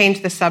rather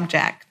change the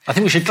subject. I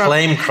think we should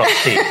claim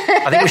crusty.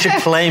 I think we should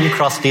claim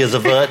crusty as a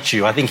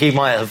virtue. I think he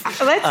might have...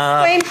 Let's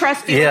claim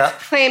crusty.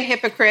 Let's claim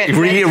hypocrite.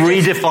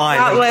 Redefine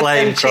and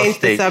claim crusty. Change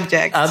the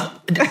subject.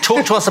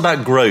 Talk to us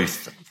about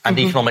growth and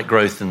economic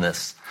growth in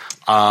this.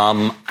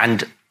 Because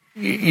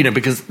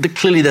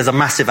clearly there's a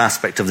massive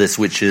aspect of this,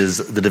 which is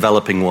the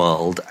developing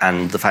world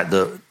and the fact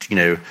that,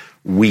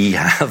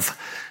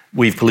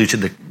 we've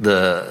polluted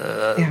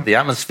the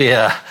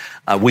atmosphere.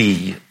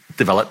 We,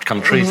 developed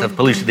countries, have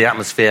polluted the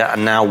atmosphere,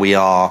 and now we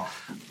are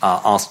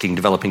asking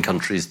developing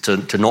countries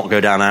to not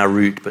go down our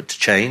route, but to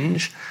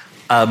change.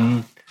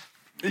 And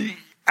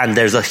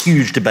there's a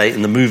huge debate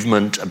in the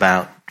movement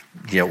about,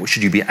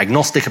 should you be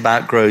agnostic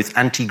about growth,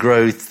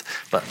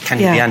 anti-growth, but can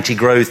you be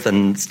anti-growth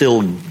and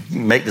still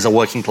make this a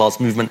working class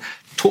movement?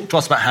 Talk to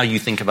us about how you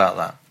think about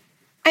that.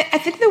 I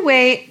think the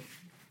way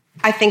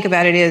I think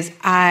about it is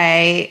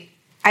I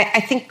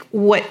think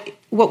what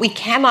we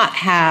cannot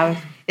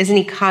have is an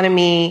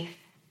economy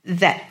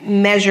that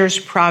measures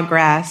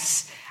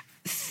progress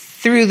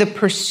through the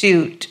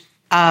pursuit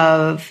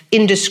of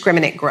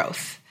indiscriminate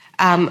growth.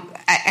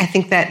 I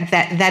think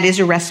that is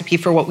a recipe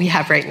for what we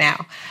have right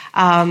now.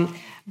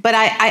 But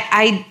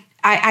I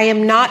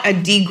am not a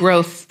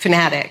degrowth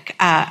fanatic.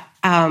 I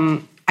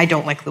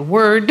don't like the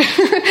word.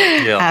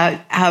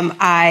 I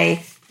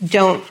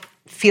don't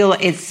feel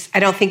it's. I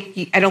don't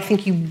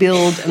think you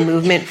build a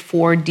movement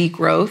for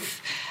degrowth.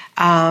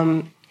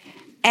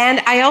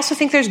 And I also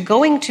think there's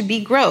going to be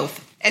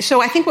growth.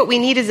 So I think what we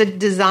need is a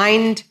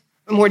designed,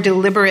 more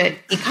deliberate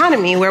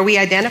economy where we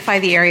identify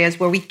the areas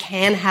where we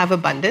can have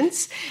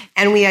abundance,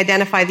 and we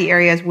identify the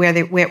areas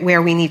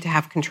where we need to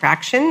have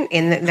contraction.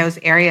 In those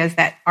areas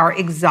that are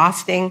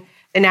exhausting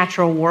the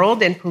natural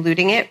world and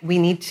polluting it, we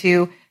need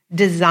to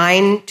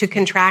design to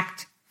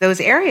contract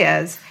those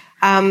areas.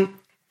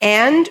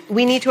 And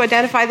we need to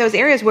identify those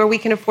areas where we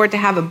can afford to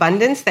have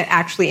abundance that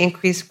actually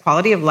increase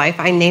quality of life.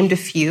 I named a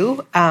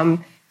few.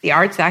 The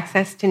arts,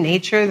 access to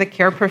nature, the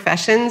care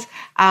professions.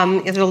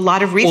 There's a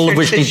lot of research all of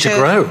which need to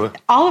grow.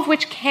 All of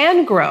which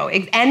can grow,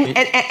 and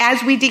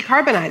as we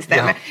decarbonize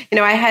them.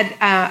 I had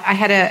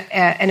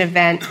an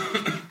event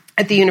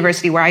at the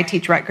university where I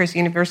teach, Rutgers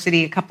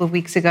University, a couple of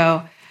weeks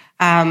ago,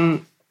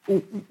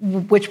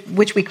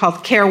 which we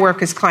called Care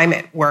Work is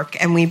Climate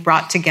Work, and we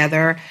brought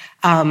together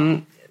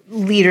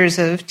leaders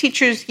of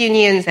teachers'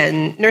 unions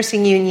and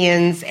nursing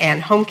unions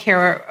and home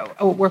care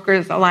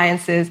workers'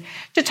 alliances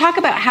to talk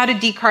about how to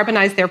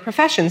decarbonize their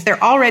professions.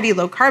 They're already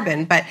low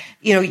carbon, but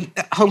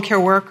home care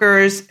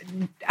workers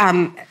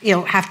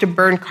have to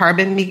burn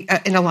carbon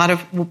in a lot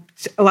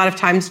of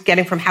times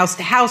getting from house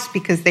to house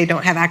because they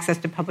don't have access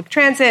to public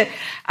transit.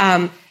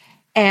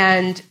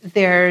 And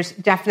there's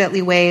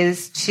definitely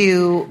ways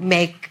to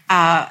make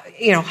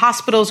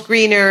hospitals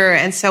greener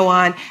and so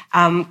on.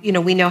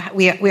 We know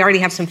we already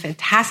have some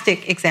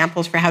fantastic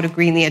examples for how to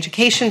green the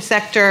education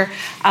sector.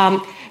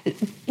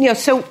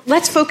 So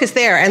let's focus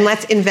there and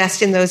let's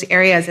invest in those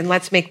areas and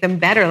let's make them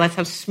better. Let's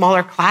have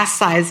smaller class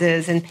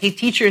sizes and pay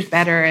teachers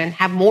better and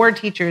have more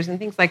teachers and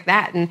things like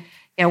that. And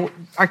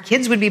our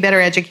kids would be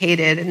better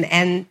educated,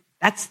 and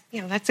that's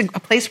a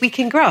place we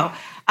can grow.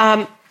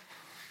 But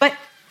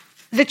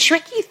the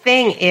tricky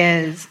thing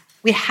is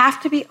we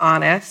have to be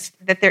honest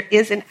that there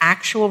is an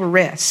actual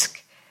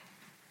risk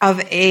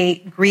of a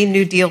Green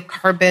New Deal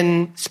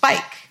carbon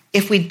spike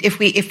if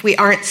we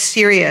aren't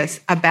serious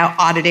about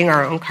auditing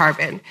our own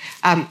carbon.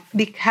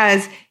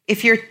 Because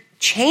if you're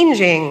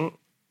changing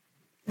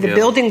the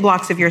building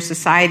blocks of your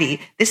society,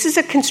 this is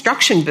a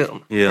construction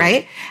boom,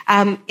 right?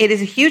 It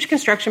is a huge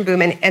construction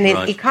boom, and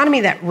an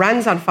economy that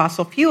runs on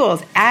fossil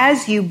fuels,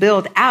 as you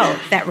build out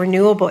that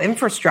renewable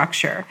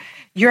infrastructure,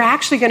 you're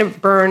actually going to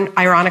burn,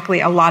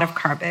 ironically, a lot of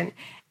carbon.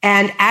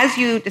 And as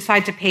you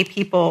decide to pay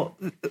people,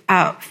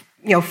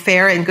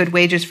 fair and good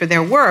wages for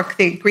their work,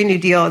 the Green New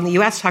Deal in the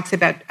U.S. talks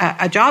about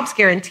a jobs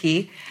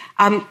guarantee.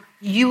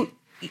 You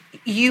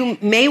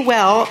may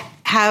well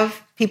have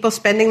people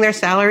spending their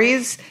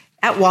salaries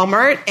at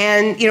Walmart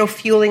and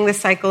fueling the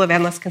cycle of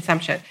endless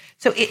consumption.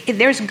 So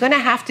there's going to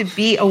have to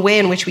be a way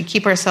in which we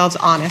keep ourselves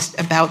honest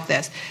about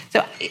this.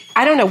 So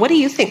I don't know. What do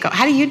you think?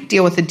 How do you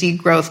deal with the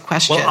degrowth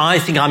question? Well, I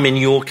think I'm in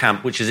your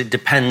camp, which is it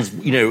depends.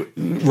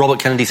 Robert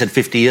Kennedy said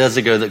 50 years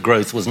ago that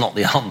growth was not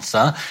the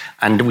answer,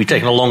 and we've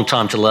taken a long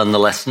time to learn the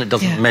lesson. It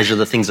doesn't measure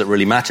the things that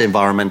really matter,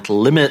 environmental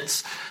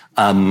limits.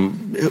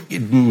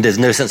 There's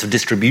no sense of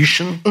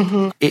distribution.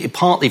 Mm-hmm. It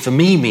partly, for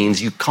me,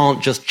 means you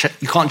can't just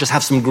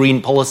have some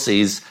green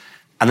policies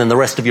and then the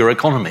rest of your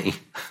economy.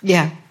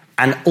 Yeah.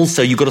 And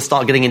also, you've got to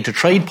start getting into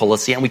trade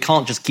policy, and we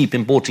can't just keep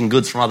importing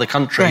goods from other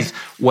countries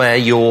where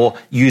you're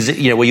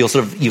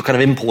kind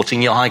of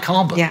importing your high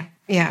carbon.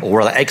 Yeah. Or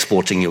rather,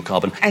 exporting your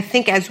carbon. I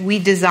think as we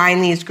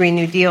design these Green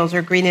New Deals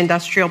or green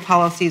industrial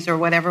policies or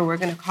whatever we're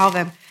going to call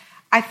them,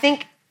 I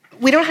think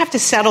we don't have to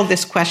settle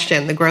this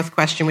question, the growth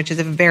question, which is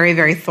a very,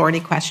 very thorny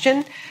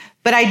question.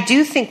 But I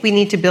do think we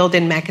need to build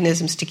in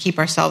mechanisms to keep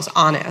ourselves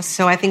honest.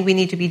 So I think we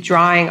need to be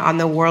drawing on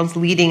the world's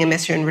leading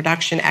emission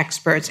reduction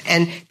experts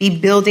and be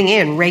building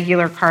in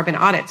regular carbon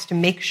audits to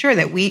make sure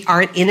that we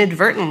aren't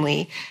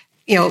inadvertently,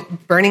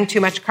 burning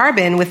too much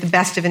carbon with the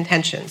best of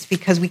intentions,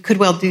 because we could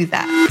well do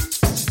that.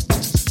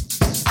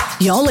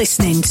 You're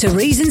listening to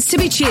Reasons to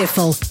be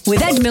Cheerful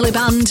with Ed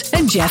Miliband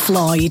and Jeff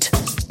Lloyd.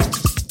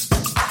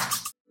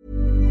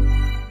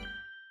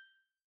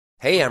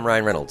 Hey, I'm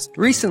Ryan Reynolds.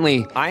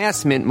 Recently, I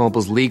asked Mint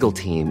Mobile's legal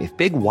team if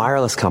big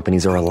wireless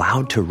companies are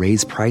allowed to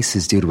raise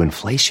prices due to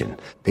inflation.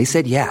 They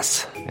said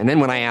yes. And then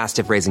when I asked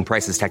if raising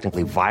prices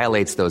technically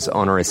violates those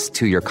onerous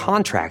 2-year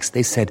contracts,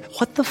 they said,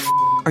 "What the f***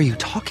 are you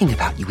talking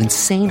about, you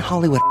insane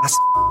Hollywood ass?"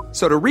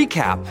 So to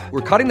recap,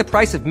 we're cutting the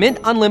price of Mint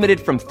Unlimited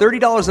from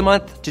 $30 a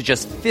month to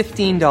just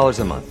 $15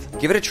 a month.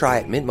 Give it a try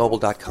at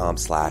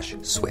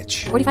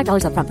mintmobile.com/switch.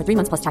 $45 up front for 3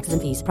 months plus taxes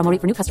and fees. Promo rate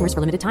for new customers for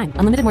limited time.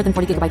 Unlimited more than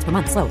 40 gigabytes per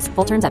month. Slows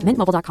full terms at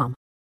mintmobile.com.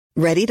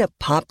 Ready to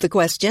pop the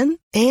question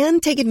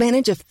and take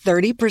advantage of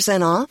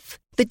 30% off?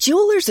 The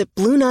jewelers at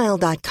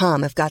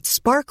BlueNile.com have got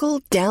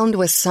sparkle down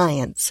to a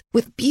science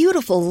with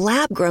beautiful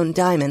lab-grown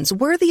diamonds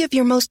worthy of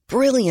your most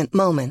brilliant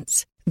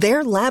moments.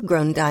 Their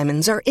lab-grown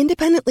diamonds are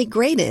independently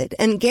graded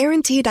and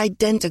guaranteed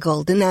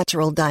identical to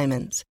natural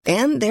diamonds.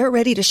 And they're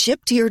ready to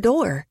ship to your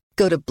door.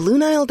 Go to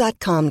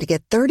BlueNile.com to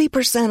get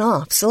 30%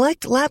 off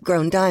select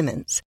lab-grown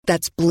diamonds.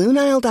 That's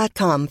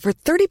BlueNile.com for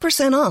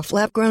 30% off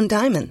lab-grown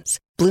diamonds.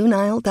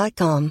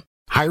 BlueNile.com.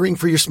 Hiring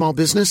for your small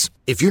business?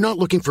 If you're not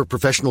looking for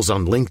professionals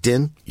on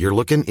LinkedIn, you're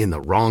looking in the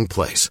wrong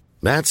place.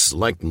 That's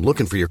like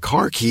looking for your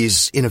car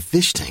keys in a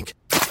fish tank.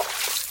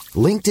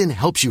 LinkedIn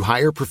helps you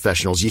hire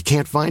professionals you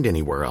can't find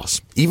anywhere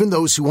else, even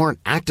those who aren't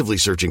actively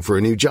searching for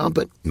a new job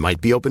but might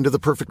be open to the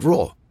perfect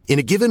role. In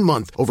a given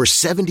month, over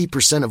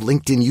 70% of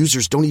LinkedIn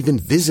users don't even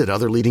visit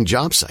other leading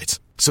job sites.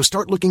 So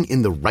start looking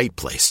in the right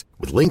place.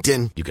 With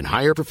LinkedIn, you can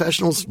hire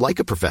professionals like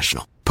a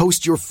professional.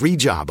 Post your free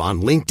job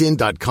on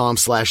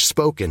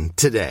linkedin.com/spoken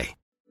today.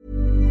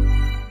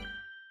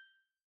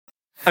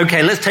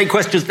 Okay, let's take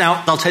questions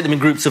now. I'll take them in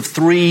groups of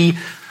 3.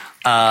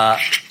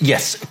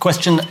 Yes, a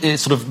question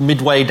is sort of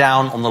midway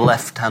down on the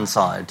left-hand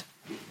side.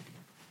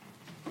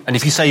 And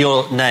if you say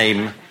your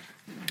name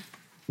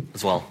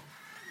as well.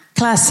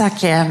 Claire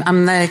Sakier.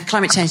 I'm the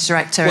Climate Change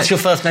Director. What's your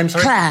first name,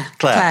 sorry?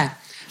 Claire.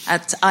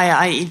 At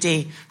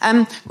IIED.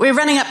 We're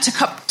running up to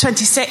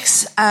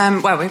COP26.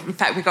 In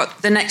fact, we've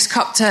got the next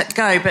COP to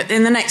go, but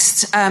in the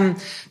next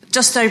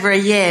just over a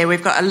year,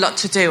 we've got a lot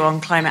to do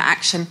on climate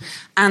action.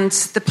 And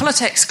the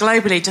politics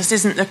globally just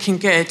isn't looking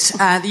good.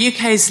 The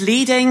UK is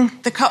leading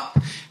the COP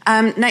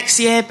next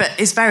year, but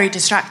is very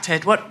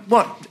distracted.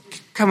 What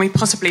can we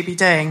possibly be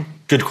doing?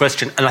 Good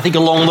question. And I think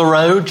along the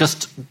road,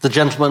 just the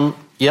gentleman,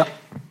 yep.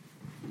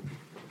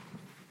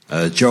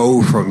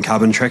 Joel from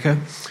Carbon Tracker.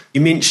 You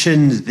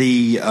mentioned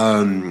the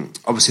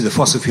obviously the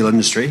fossil fuel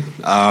industry,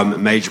 a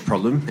major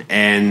problem,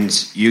 and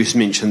you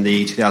mentioned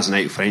the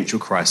 2008 financial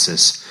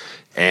crisis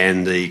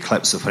and the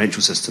collapse of the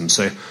financial system.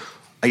 So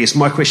I guess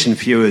my question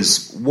for you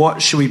is,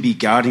 what should we be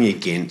guarding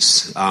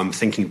against,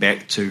 thinking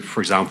back to, for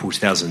example,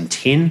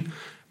 2010,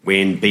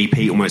 when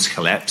BP almost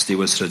collapsed? There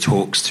was sort of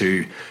talks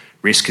to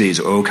rescue these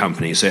oil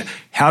companies. So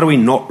how do we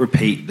not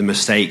repeat the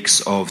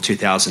mistakes of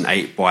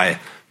 2008 by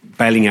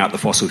bailing out the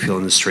fossil fuel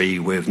industry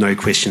with no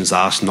questions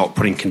asked, not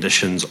putting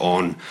conditions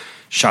on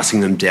shutting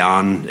them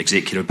down,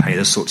 executive pay,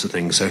 those sorts of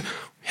things? So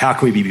how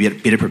can we be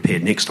better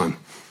prepared next time?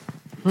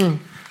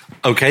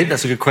 Okay,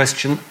 that's a good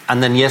question.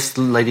 And then, yes,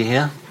 the lady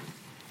here.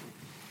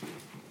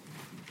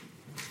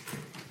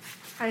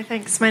 Hi,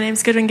 thanks. My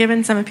name's Goodwin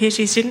Gibbons. I'm a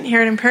PhD student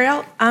here at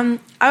Imperial. I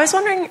was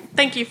wondering,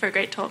 thank you for a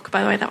great talk,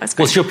 by the way, that was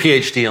great. What's your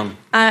PhD on?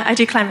 I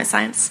do climate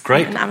science.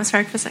 Great. And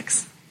atmospheric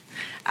physics.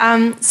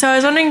 So I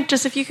was wondering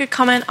just if you could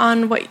comment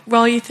on what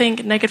role you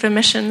think negative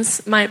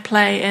emissions might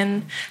play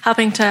in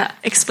helping to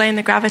explain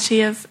the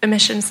gravity of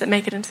emissions that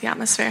make it into the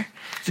atmosphere.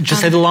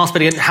 Just say the last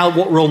bit again,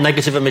 what role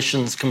negative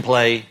emissions can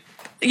play?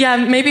 Yeah,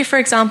 maybe, for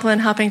example, in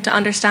helping to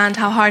understand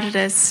how hard it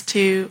is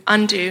to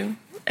undo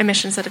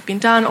emissions that have been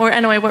done, or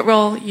anyway, what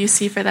role you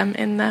see for them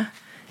in the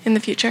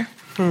future.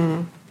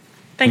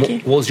 Thank you.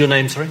 What was your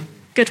name, sorry?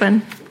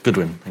 Goodwin.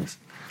 Goodwin, thanks.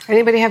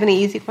 Anybody have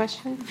any easy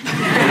questions?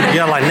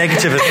 Yeah, like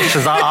negative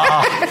emissions.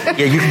 Yeah,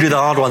 you can do the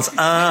hard ones.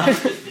 Well,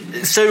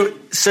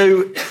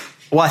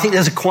 I think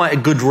there's quite a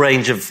good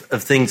range of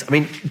things. I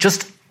mean,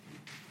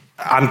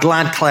 I'm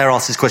glad Claire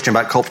asked this question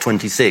about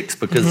COP26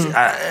 because,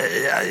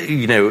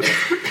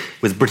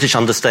 with British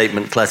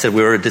understatement, Claire said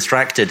we were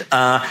distracted.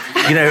 I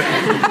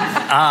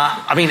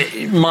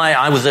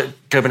was at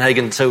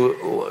Copenhagen, so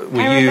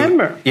were you? I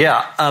remember.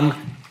 Yeah.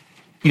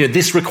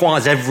 This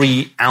requires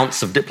every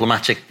ounce of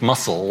diplomatic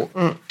muscle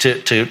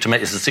to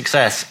make this a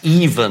success,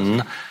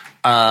 even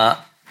when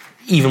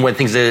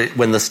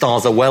the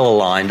stars are well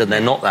aligned and they're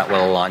not that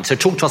well aligned. So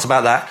talk to us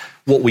about that,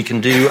 what we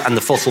can do, and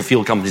the fossil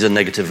fuel companies and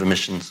negative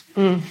emissions.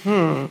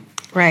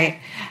 Right.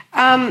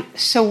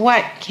 So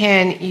what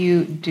can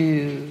you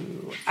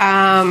do?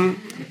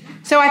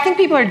 So I think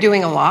people are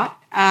doing a lot,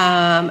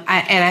 and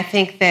I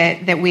think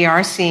that we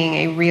are seeing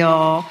a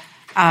real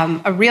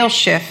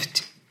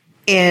shift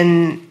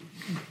in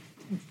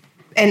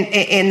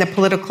the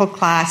political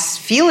class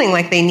feeling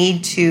like they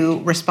need to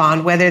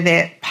respond. Whether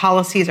the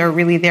policies are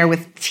really there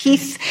with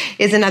teeth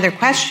is another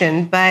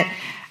question. But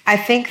I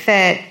think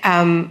that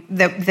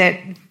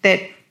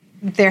that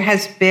there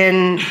has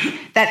been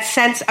that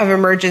sense of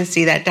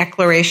emergency, that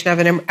declaration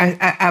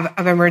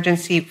of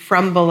emergency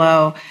from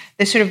below,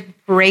 the sort of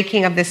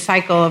breaking of this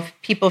cycle of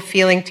people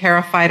feeling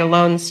terrified,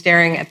 alone,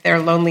 staring at their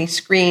lonely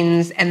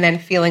screens, and then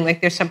feeling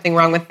like there's something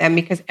wrong with them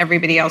because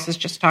everybody else is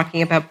just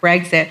talking about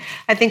Brexit.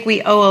 I think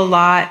we owe a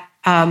lot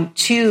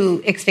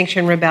to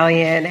Extinction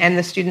Rebellion and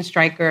the student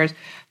strikers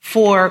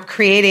for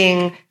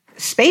creating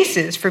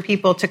spaces for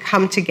people to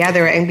come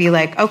together and be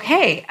like,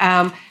 okay,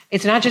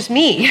 it's not just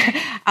me.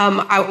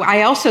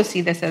 I also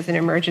see this as an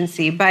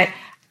emergency. But,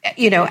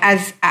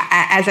 as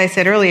I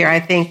said earlier, I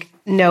think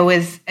no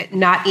is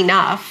not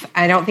enough.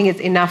 I don't think it's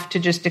enough to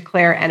just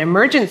declare an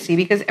emergency,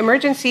 because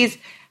emergencies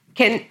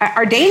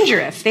are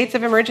dangerous. States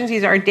of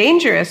emergencies are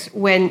dangerous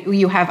when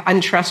you have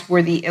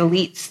untrustworthy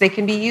elites. They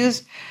can be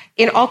used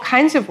in all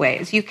kinds of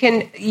ways. You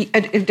can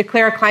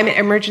declare a climate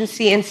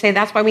emergency and say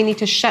that's why we need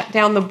to shut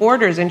down the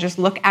borders and just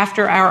look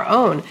after our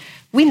own.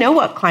 We know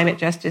what climate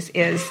justice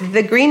is.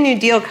 The Green New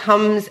Deal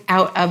comes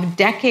out of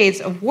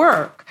decades of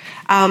work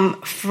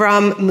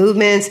from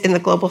movements in the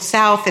Global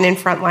South and in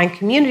frontline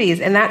communities.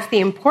 And that's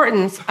the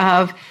importance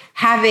of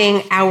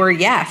having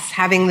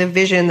having the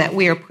vision that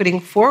we are putting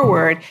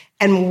forward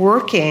and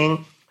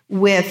working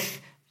with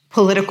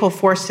political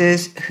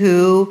forces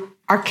who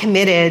are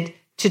committed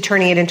to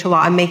turning it into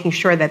law and making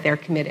sure that they're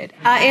committed.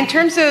 In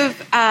terms of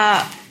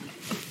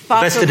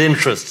vested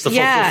interests, the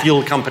fossil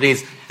fuel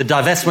companies, the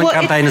divestment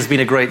campaign has been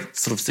a great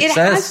sort of success. It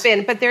has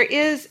been, but there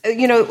is,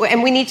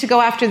 and we need to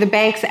go after the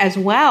banks as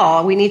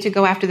well. We need to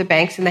go after the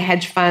banks and the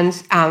hedge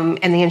funds and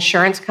the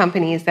insurance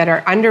companies that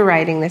are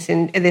underwriting this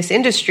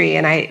industry.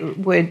 And I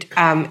would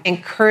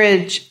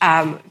encourage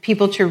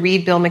people to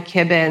read Bill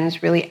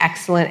McKibben's really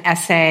excellent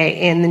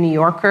essay in The New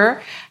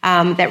Yorker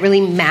that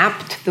really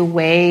mapped the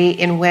way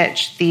in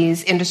which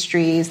these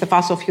industries, the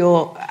fossil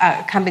fuel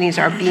companies,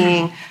 are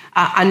being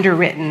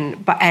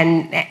underwritten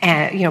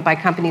by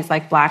companies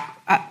like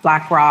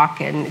BlackRock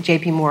and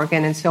JP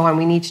Morgan and so on.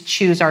 We need to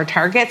choose our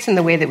targets in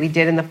the way that we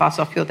did in the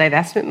fossil fuel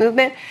divestment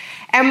movement.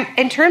 And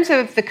in terms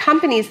of the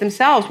companies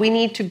themselves, we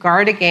need to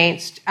guard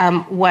against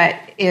what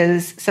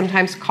is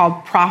sometimes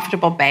called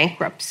profitable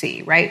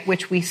bankruptcy, right?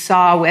 Which we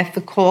saw with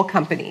the coal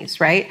companies,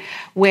 right?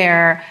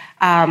 Where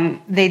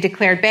they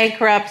declared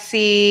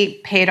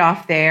bankruptcy, paid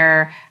off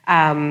their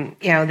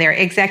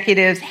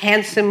executives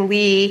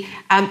handsomely,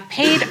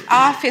 paid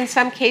off in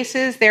some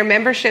cases their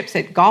memberships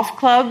at golf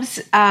clubs,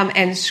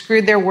 and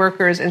screwed their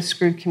workers and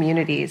screwed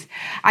communities.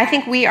 I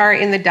think we are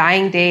in the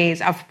dying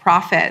days of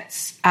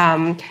profits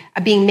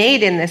being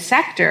made in this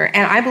sector,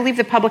 and I believe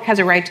the public has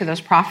a right to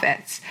those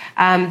profits.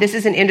 This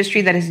is an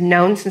industry that has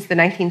known since the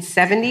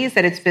 1970s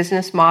that its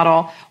business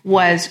model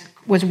was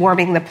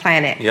warming the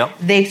planet. Yep.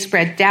 They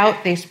spread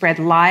doubt, they spread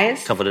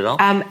lies. Covered it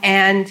up.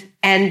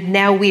 And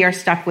now we are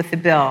stuck with the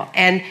bill.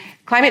 And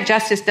climate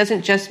justice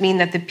doesn't just mean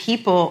that the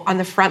people on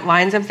the front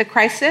lines of the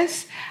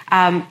crisis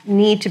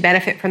need to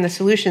benefit from the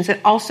solutions. It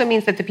also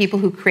means that the people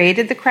who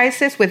created the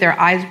crisis with their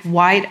eyes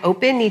wide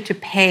open need to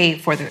pay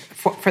for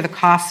the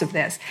costs of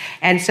this.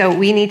 And so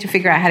we need to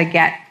figure out how to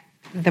get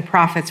the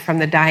profits from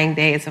the dying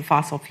days of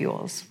fossil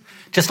fuels.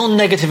 Just on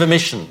negative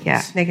emissions.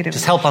 Yeah, negative.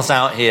 Just help us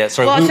out here.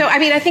 Sorry. Well,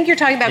 I think you're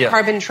talking about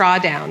carbon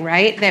drawdown,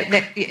 right?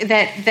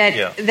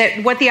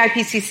 That what the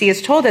IPCC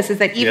has told us is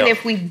that even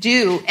if we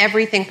do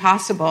everything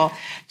possible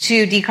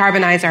to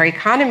decarbonize our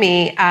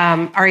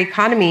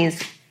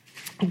economies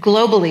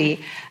globally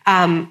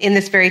in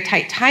this very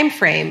tight time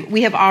frame,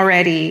 we have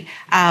already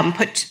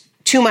put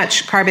too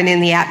much carbon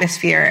in the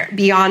atmosphere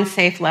beyond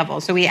safe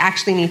levels. So we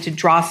actually need to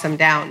draw some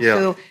down. Yeah.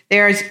 So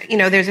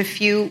there's a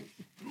few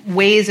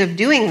ways of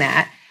doing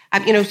that.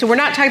 So we're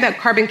not talking about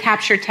carbon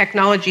capture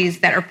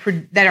technologies that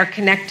are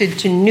connected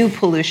to new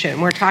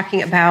pollution. We're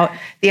talking about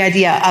the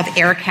idea of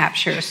air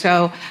capture.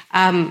 So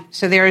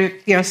there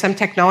are some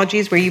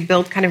technologies where you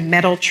build kind of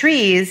metal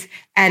trees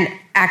and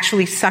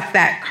actually suck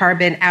that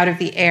carbon out of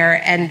the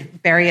air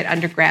and bury it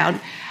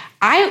underground.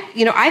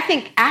 I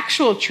think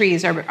actual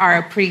trees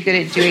are pretty good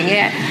at doing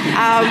it.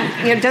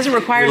 It doesn't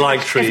require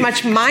as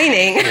much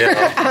mining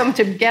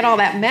to get all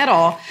that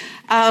metal.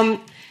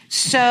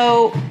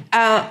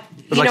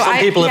 Some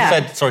people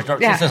have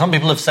said, some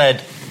people have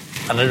said,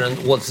 and I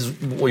don't know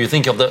what you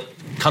think of, that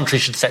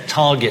countries should set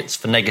targets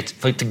for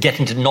to get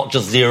into not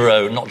just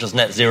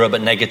net zero,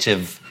 but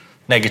negative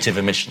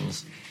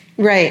emissions.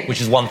 Right.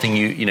 Which is one thing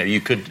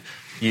you could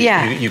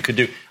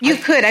do. You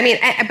could.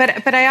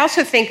 But I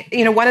also think,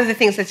 one of the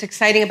things that's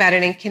exciting about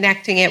it and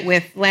connecting it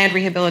with land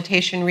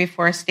rehabilitation,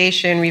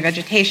 reforestation,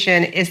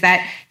 revegetation is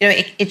that,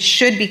 it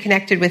should be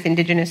connected with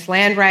indigenous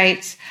land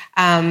rights.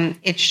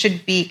 It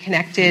should be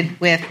connected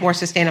with more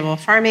sustainable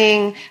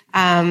farming.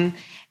 And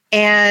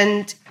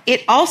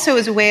it also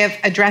is a way of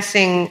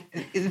addressing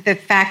the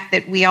fact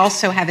that we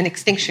also have an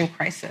extinction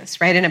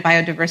crisis, right, and a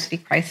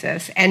biodiversity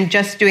crisis. And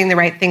just doing the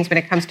right things when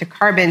it comes to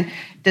carbon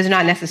does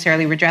not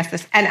necessarily redress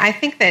this. And I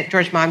think that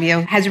George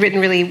Monbiot has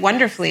written really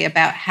wonderfully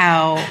about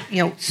how,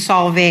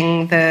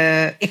 solving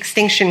the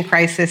extinction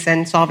crisis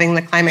and solving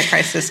the climate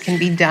crisis can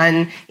be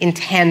done in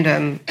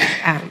tandem.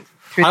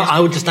 I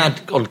would just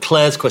add on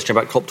Claire's question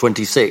about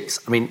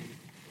COP26.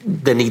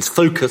 There needs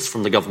focus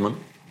from the government,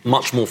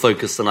 much more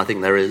focus than I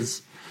think there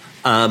is.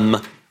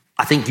 I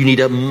think you need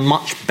a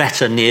much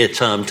better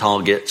near-term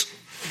target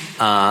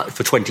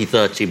for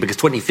 2030, because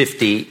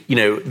 2050, the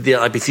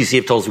IPCC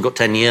have told us we've got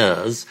 10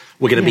 years.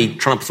 We're going to be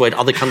trying to persuade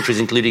other countries,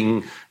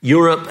 including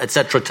Europe,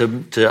 etc.,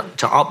 to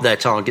up their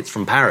targets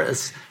from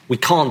Paris. We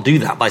can't do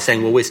that by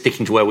saying, well, we're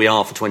sticking to where we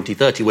are for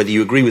 2030, whether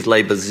you agree with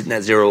Labour's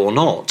net zero or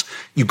not.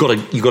 You've got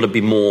to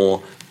be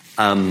more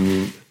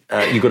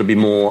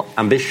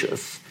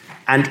ambitious.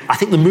 And I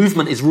think the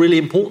movement is really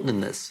important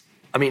in this.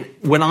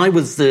 When I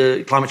was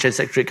the climate change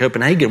secretary at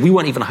Copenhagen, we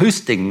weren't even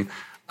hosting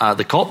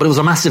the COP, but it was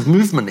a massive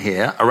movement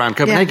here around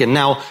Copenhagen. Yeah.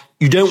 Now,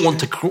 you don't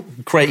want to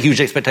create huge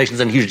expectations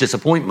and huge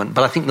disappointment,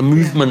 but I think the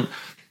movement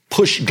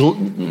push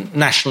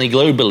nationally,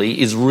 globally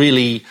is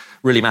really,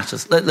 really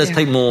matters. Let's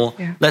take more.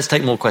 Yeah. Let's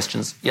take more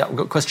questions. Yeah, we've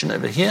got a question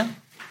over here.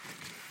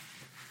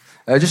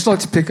 I'd just like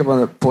to pick up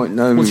on a point.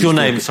 What's your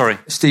name? Sorry.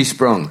 Steve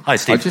Sprung. Hi,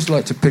 Steve. I'd just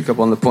like to pick up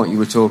on the point you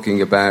were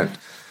talking about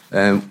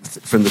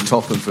from the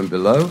top and from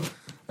below.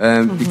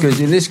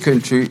 Because in this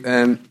country,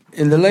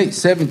 in the late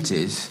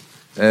 70s,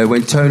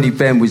 when Tony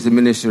Benn was the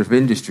Minister of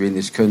Industry in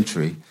this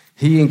country,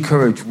 he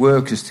encouraged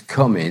workers to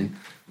come in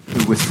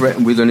who were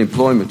threatened with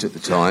unemployment at the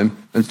time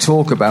and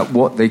talk about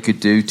what they could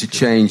do to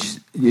change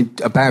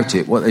about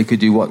it, what they could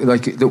do,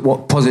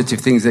 what positive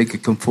things they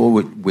could come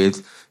forward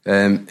with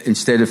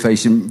instead of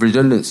facing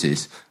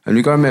redundancies. And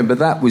you've got to remember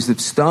that was the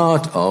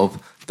start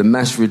of the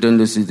mass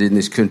redundancies in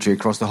this country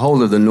across the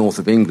whole of the north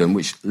of England,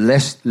 which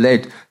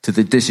led to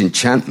the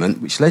disenchantment,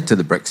 which led to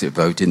the Brexit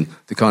vote in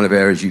the kind of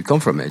areas you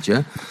come from, Ed,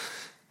 yeah?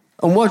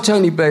 And what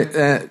Tony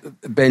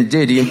Benn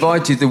did, he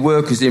invited the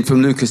workers in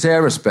from Lucas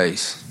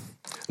Aerospace.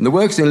 And the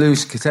workers in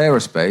Lucas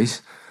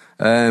Aerospace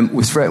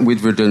were threatened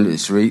with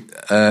redundancy.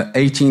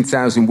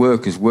 18,000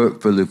 workers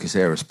worked for Lucas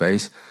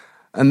Aerospace.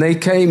 And they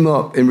came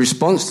up in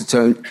response to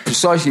Tony,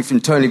 precisely from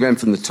Tony Benn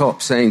from the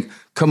top, saying,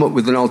 come up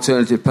with an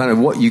alternative plan of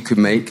what you could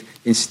make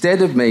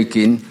instead of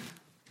making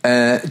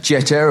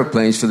jet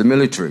aeroplanes for the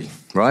military,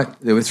 right?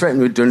 They were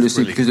threatening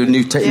redundancy because of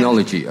new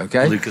technology,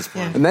 okay? Lucas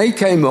plan. And they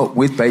came up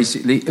with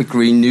basically a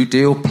Green New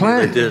Deal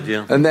plan. They did,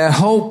 yeah. And their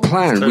whole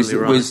plan was,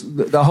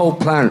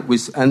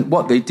 and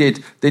what they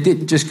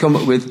didn't just come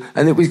up with,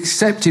 and it was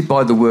accepted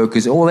by the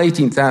workers, all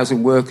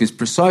 18,000 workers,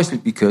 precisely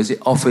because it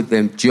offered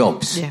them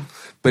jobs. Yeah.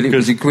 But it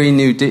was a Green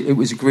New Deal. It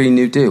was a Green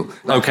New Deal.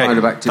 Okay. Kind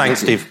of activity. Thanks,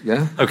 Steve.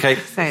 Yeah. Okay.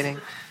 Exciting.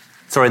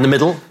 Sorry, in the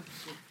middle.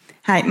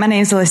 Hi, my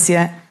name's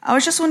Alicia. I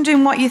was just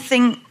wondering what you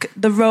think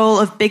the role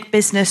of big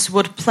business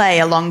would play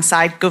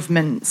alongside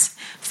governments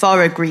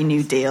for a Green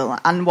New Deal,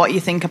 and what you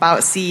think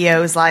about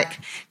CEOs like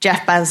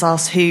Jeff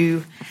Bezos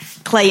who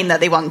claim that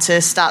they want to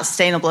start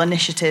sustainable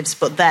initiatives,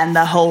 but then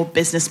their whole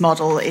business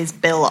model is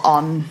built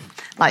on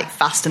like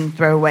fast and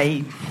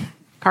throwaway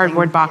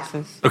cardboard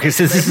boxes. Okay,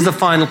 so this is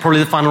probably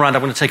the final round.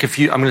 I'm going to take a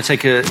few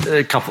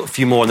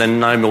more, and then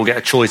Naomi will get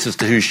a choice as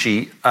to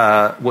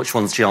which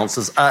ones she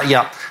answers.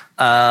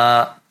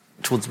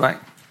 Towards the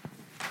back.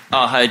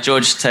 Oh, hi,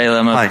 George Taylor.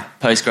 I'm a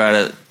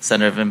postgrad at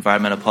Center of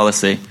Environmental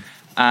Policy.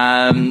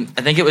 I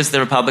think it was the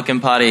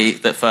Republican Party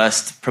that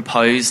first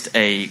proposed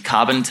a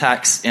carbon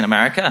tax in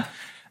America,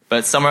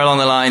 but somewhere along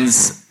the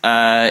lines,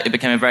 it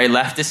became a very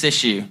leftist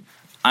issue.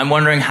 I'm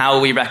wondering how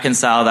we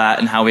reconcile that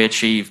and how we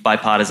achieve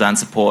bipartisan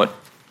support.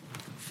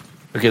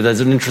 Okay, there's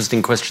an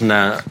interesting question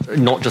there,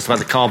 not just about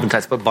the carbon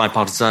tax, but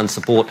bipartisan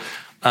support.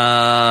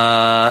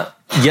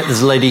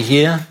 There's a lady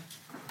here.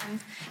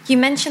 You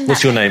mentioned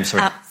What's your name,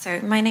 sorry? So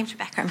my name's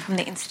Rebecca. I'm from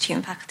the Institute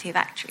and Faculty of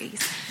Actuaries.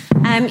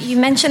 You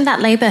mentioned that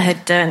Labour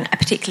had done a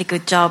particularly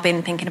good job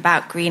in thinking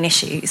about green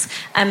issues,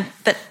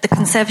 but the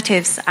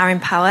Conservatives are in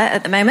power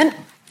at the moment,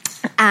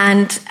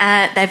 and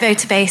their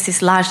voter base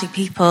is largely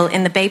people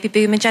in the baby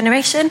boomer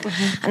generation,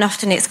 and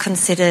often it's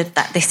considered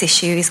that this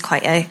issue is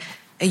quite a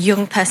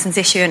young person's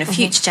issue and a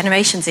future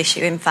generation's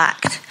issue, in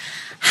fact.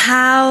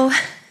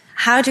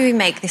 How do we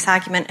make this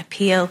argument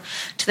appeal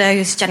to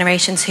those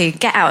generations who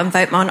get out and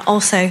vote more, and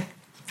also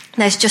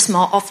there's just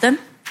more of them?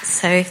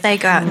 So if they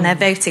go out and they're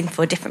voting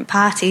for different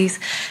parties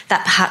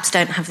that perhaps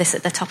don't have this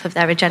at the top of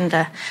their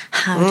agenda,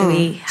 how do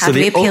we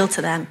appeal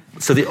to them?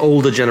 So the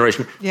older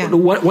generation. Yeah.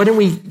 Why don't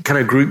we kind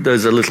of group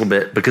those a little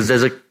bit? Because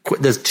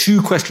there's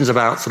two questions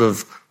about sort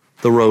of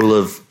the role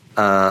of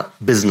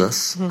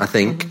business, I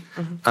think.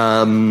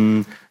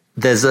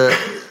 There's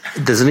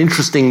an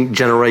interesting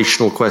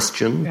generational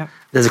question. Yeah.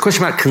 There's a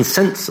question about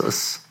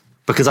consensus,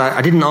 because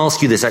I didn't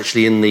ask you this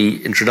actually in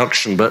the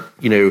introduction, but,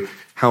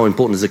 how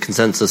important is a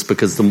consensus?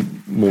 Because the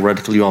more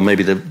radical you are,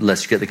 maybe the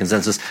less you get the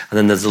consensus. And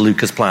then there's the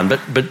Lucas plan.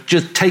 But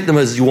just take them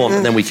as you want,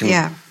 and then we can...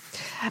 Yeah.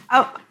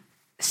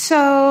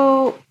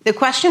 So the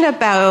question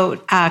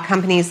about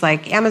companies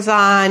like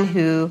Amazon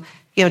who,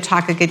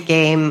 talk a good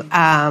game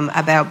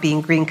about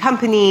being green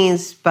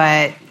companies,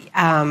 but...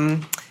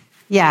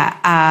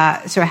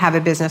 sort of have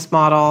a business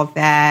model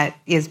that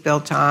is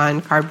built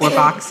on cardboard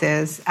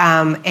boxes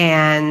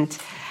and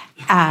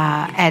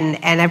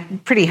a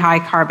pretty high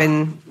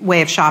carbon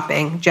way of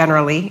shopping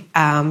generally,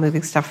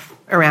 moving stuff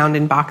around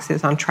in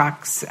boxes on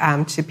trucks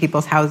to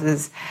people's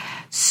houses.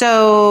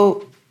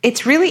 So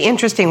it's really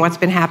interesting what's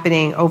been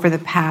happening over the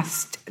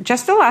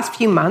last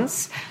few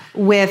months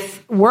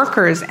with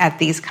workers at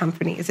these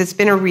companies. It's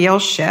been a real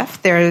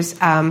shift. There's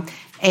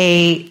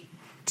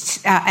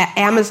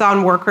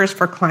Amazon Workers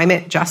for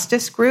Climate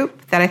Justice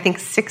group that I think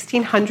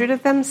 1,600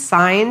 of them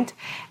signed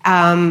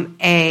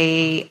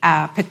a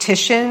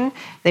petition.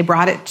 They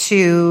brought it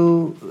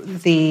to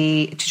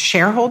the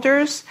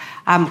shareholders,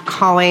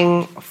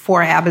 calling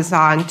for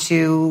Amazon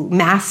to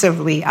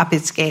massively up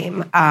its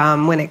game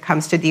when it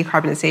comes to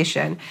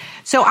decarbonization.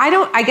 So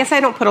I guess I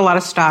don't put a lot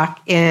of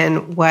stock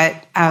in what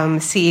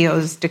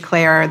CEOs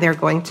declare they're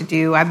going to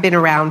do. I've been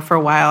around for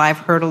a while. I've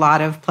heard a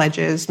lot of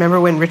pledges. Remember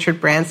when Richard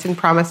Branson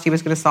promised he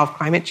was going to solve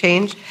climate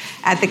change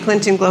at the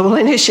Clinton Global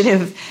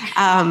Initiative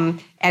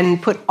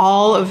and put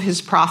all of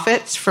his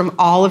profits from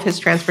all of his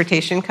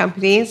transportation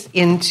companies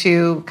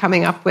into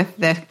coming up with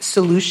the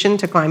solution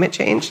to climate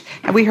change?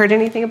 Have we heard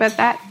anything about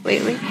that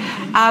lately?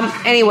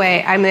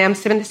 Anyway, I'm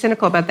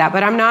cynical about that,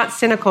 but I'm not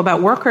cynical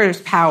about workers'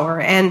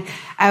 power. And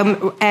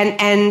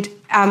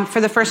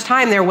for the first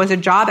time, there was a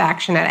job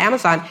action at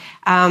Amazon.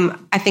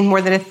 I think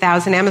more than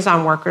 1,000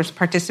 Amazon workers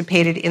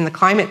participated in the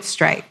climate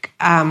strike.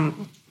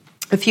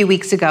 A few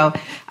weeks ago,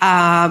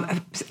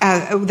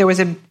 there was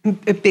a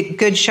big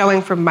good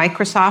showing from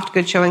Microsoft,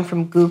 good showing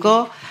from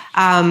Google.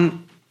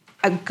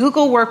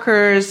 Google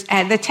workers,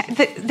 and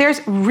there's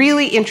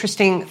really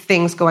interesting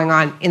things going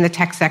on in the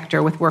tech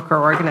sector with worker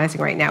organizing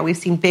right now. We've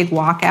seen big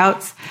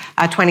walkouts,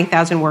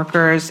 20,000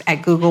 workers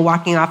at Google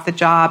walking off the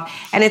job,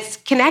 and it's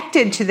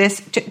connected to this,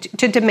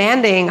 to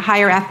demanding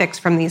higher ethics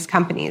from these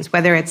companies,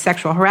 whether it's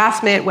sexual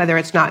harassment, whether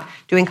it's not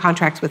doing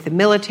contracts with the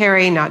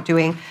military, not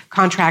doing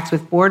contracts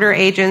with border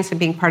agents and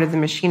being part of the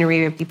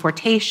machinery of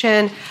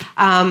deportation.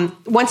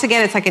 Once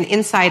again, it's like an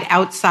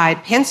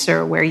inside-outside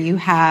pincer where you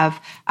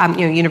have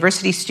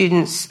university students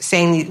students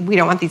saying we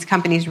don't want these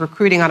companies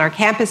recruiting on our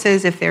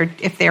campuses if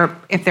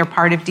they're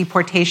part of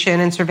deportation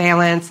and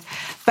surveillance.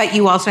 But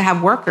you also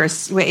have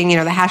workers. The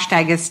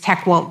hashtag is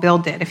Tech Won't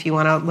Build It if you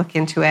want to look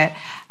into it.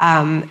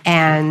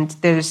 And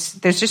there's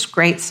just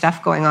great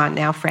stuff going on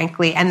now,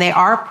 frankly, and they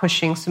are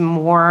pushing some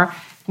more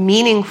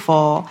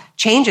meaningful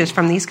changes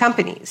from these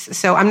companies.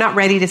 So I'm not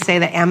ready to say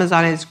that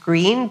Amazon is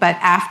green, but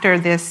after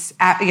this,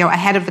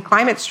 ahead of the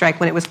climate strike,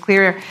 when it was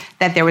clear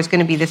that there was going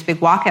to be this big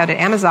walkout at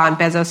Amazon,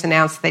 Bezos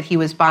announced that he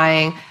was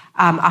buying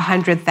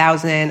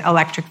 100,000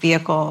 electric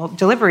vehicle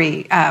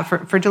delivery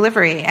for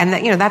delivery, and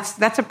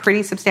that's a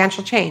pretty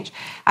substantial change.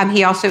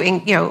 He also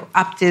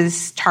upped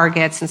his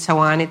targets and so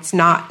on. It's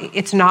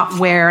not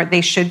where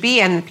they should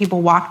be, and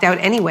people walked out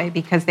anyway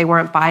because they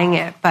weren't buying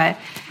it. But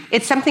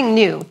it's something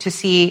new to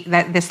see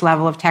that this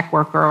level of tech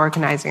worker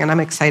organizing, and I'm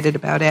excited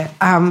about it.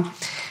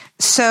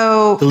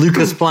 So the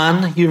Lucas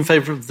plan, you in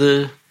favor of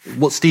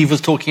what Steve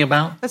was talking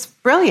about? That's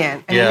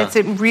brilliant. I mean, it's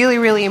a really,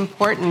 really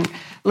important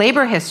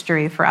labor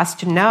history for us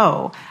to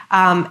know.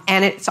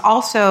 And it's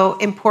also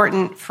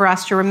important for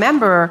us to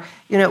remember,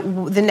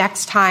 the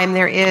next time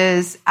there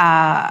is,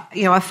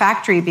 a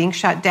factory being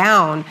shut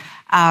down,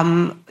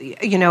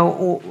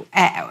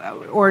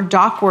 or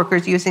dock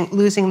workers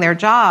losing their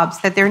jobs,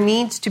 that there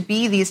needs to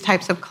be these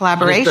types of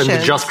collaborations.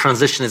 And the just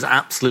transition is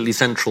absolutely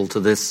central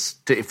to this,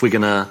 if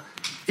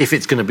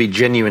it's going to be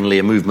genuinely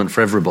a movement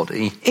for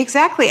everybody.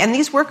 Exactly. And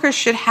these workers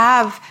should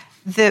have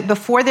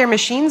before their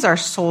machines are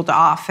sold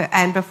off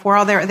and before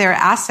all their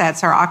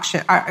assets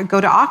go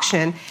to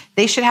auction,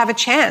 they should have a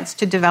chance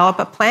to develop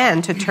a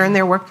plan to turn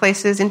their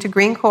workplaces into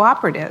green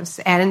cooperatives.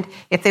 And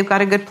if they've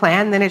got a good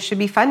plan, then it should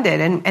be funded.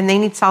 And they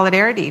need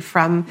solidarity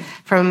from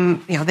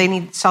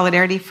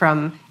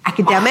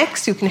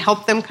academics who can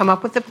help them come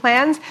up with the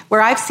plans.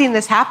 Where I've seen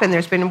this happen,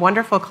 there's been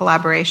wonderful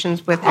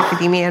collaborations with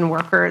academia and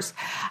workers.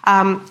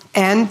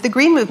 And the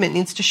green movement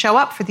needs to show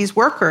up for these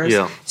workers.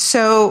 Yeah.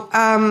 So,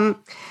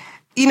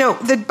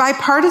 the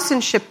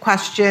bipartisanship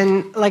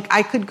question,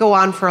 I could go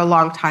on for a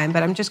long time,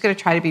 but I'm just going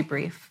to try to be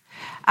brief.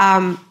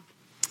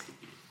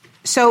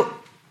 So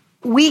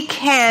we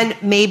can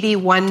maybe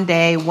one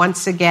day,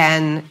 once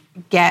again,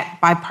 get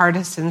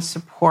bipartisan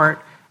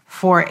support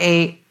for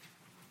a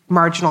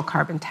marginal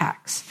carbon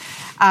tax.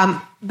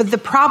 But the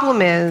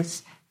problem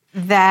is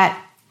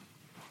that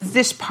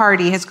this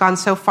party has gone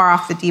so far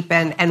off the deep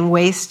end and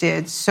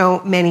wasted so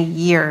many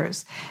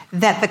years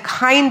that the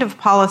kind of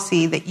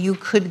policy that you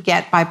could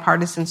get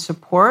bipartisan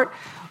support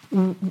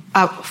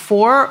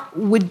for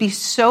would be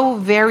so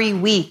very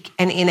weak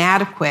and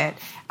inadequate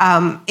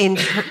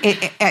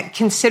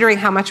considering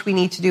how much we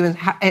need to do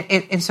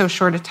in so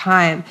short a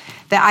time,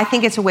 that I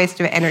think it's a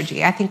waste of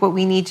energy. I think what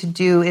we need to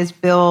do is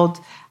build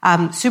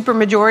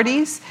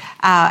supermajorities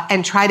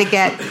and try to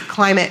get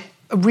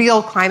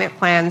real climate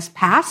plans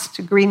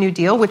passed, Green New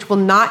Deal, which will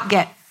not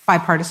get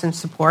bipartisan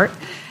support.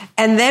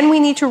 And then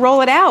we need to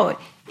roll it out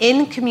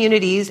in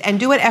communities and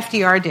do what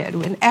FDR did.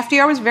 And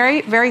FDR was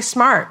very, very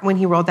smart when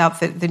he rolled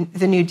out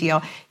the New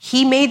Deal.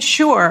 He made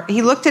sure,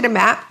 he looked at a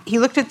map, he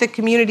looked at the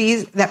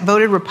communities that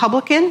voted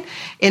Republican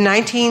in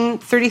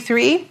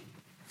 1933,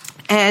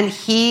 and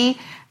he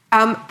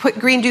put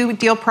Green New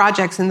Deal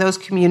projects in those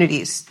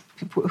communities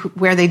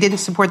where they didn't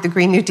support the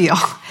Green New Deal.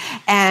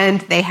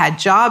 And they had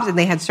jobs and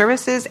they had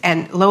services.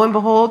 And lo and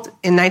behold,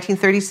 in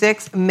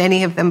 1936,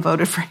 many of them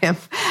voted for him.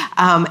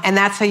 And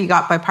that's how you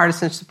got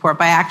bipartisan support,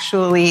 by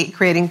actually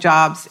creating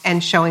jobs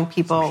and showing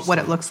people what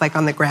it looks like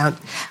on the ground.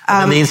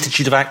 And the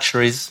Institute of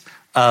Actuaries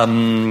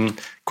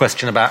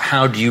question about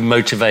how do you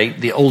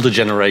motivate the older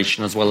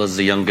generation as well as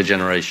the younger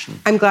generation?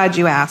 I'm glad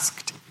you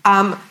asked.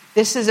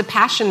 This is a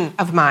passion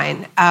of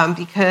mine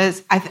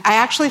because I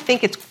actually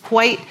think it's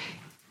quite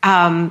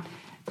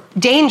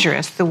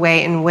dangerous the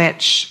way in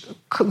which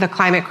the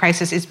climate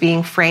crisis is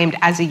being framed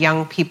as a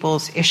young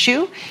people's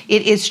issue.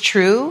 It is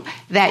true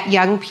that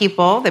young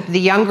people, the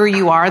younger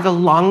you are, the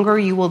longer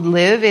you will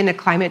live in a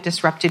climate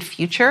disrupted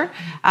future,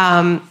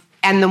 and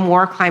the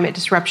more climate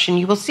disruption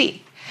you will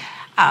see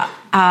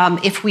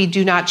if we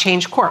do not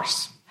change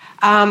course.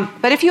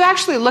 But if you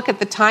actually look at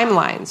the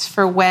timelines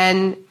for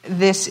when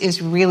this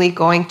is really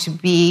going to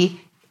be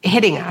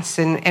hitting us,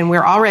 and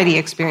we're already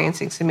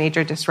experiencing some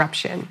major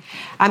disruption.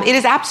 It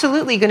is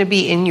absolutely going to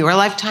be in your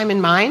lifetime and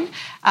mine,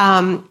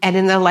 and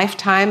in the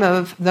lifetime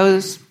of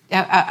those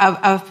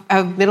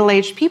of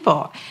middle-aged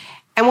people.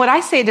 And what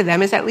I say to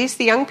them is, at least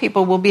the young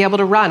people will be able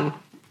to run.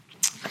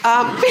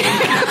 I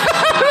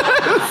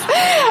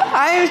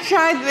have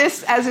tried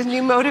this as a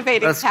new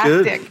motivating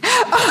tactic.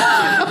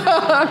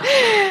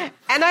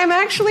 And I'm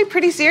actually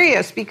pretty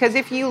serious, because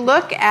if you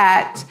look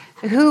at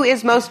who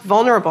is most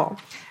vulnerable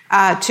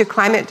to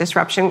climate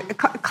disruption,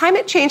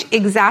 climate change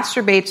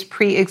exacerbates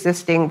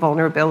pre-existing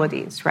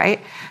vulnerabilities,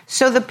 right?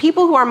 So the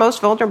people who are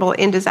most vulnerable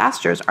in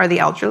disasters are the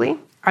elderly,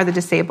 are the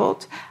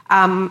disabled,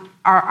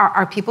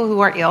 are people who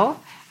are ill,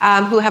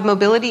 who have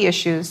mobility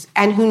issues,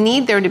 and who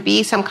need there to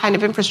be some kind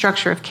of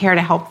infrastructure of care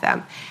to help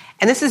them.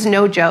 And this is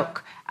no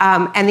joke.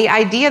 And the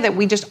idea that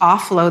we just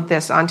offload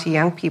this onto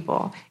young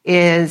people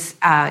is,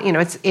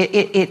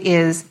 it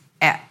is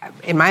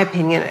in my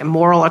opinion, a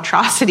moral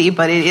atrocity,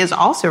 but it is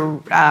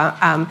also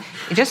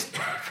just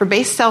for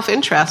base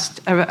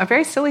self-interest, a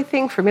very silly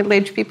thing for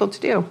middle-aged people to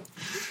do.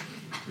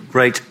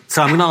 Great.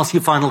 So I'm going to ask you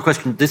a final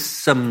question.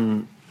 This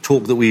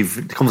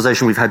the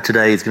conversation we've had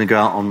today is going to go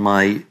out on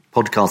my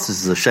podcast.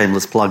 This is a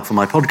shameless plug for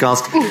my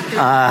podcast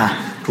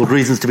called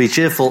Reasons to be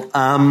Cheerful.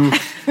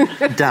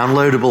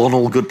 Downloadable on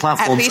all good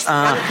platforms.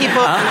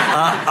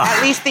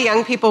 At least the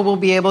young people will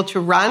be able to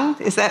run.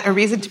 Is that a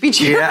reason to be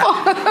cheerful?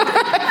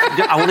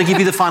 Yeah. I want to give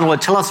you the final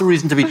word. Tell us a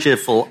reason to be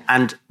cheerful,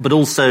 but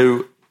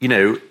also,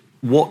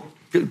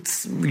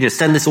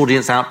 send this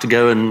audience out to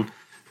go and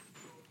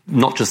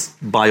not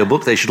just buy your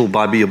book. They should all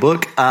buy your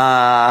book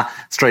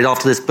straight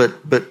after this,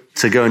 but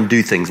to go and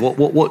do things.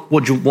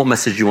 What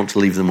message do you want to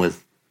leave them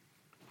with?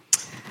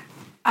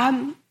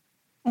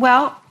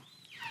 Well,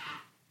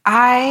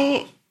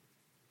 I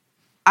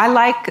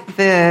like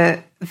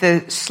the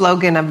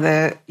slogan of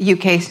the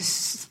UK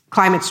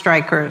climate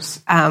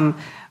strikers.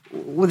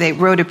 They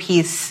wrote a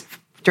piece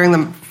during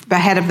the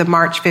ahead of the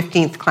March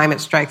 15th climate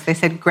strikes. They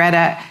said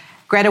Greta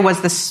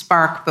was the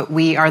spark, but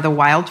we are the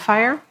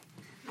wildfire.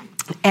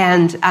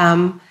 And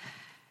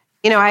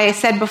I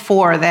said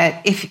before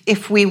that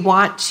if we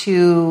want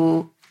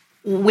to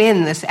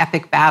win this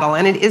epic battle,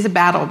 and it is a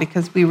battle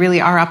because we really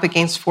are up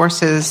against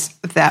forces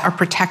that are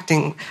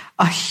protecting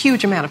a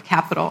huge amount of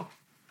capital,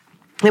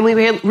 then we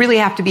really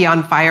have to be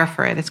on fire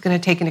for it. It's going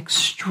to take an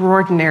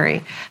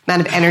extraordinary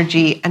amount of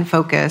energy and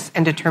focus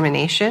and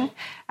determination.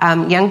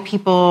 Young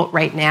people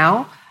right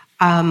now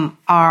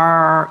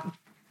are,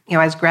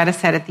 as Greta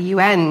said at the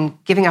UN,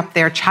 giving up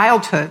their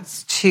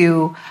childhoods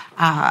to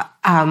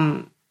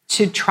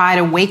try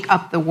to wake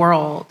up the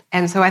world.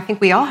 And so I think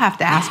we all have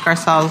to ask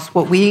ourselves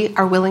what we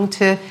are willing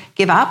to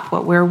give up,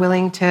 what we're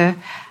willing to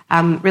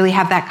really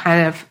have that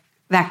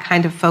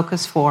kind of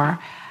focus for.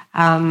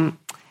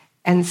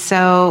 And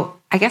so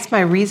I guess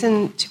my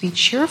reason to be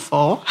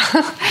cheerful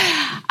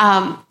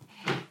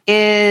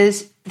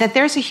is that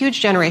there's a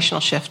huge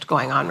generational shift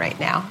going on right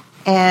now.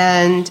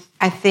 And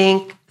I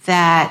think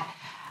that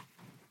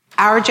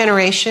our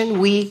generation,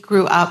 we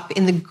grew up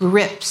in the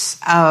grips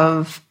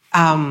of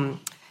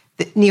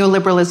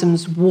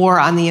neoliberalism's war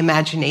on the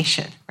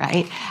imagination,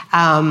 right?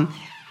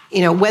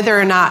 Whether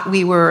or not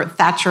we were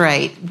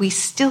Thatcherite, we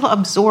still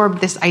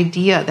absorbed this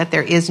idea that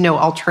there is no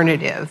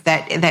alternative,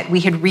 that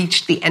we had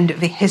reached the end of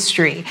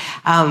history,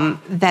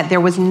 that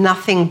there was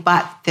nothing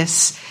but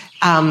this,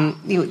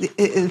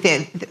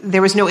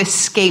 there was no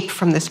escape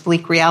from this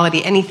bleak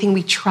reality. Anything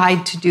we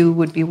tried to do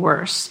would be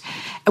worse.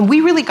 And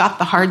we really got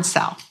the hard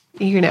sell,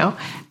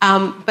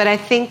 But I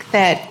think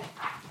that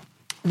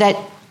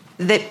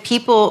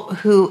people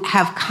who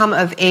have come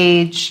of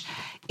age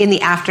in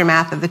the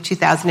aftermath of the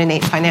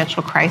 2008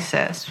 financial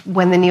crisis,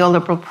 when the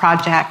neoliberal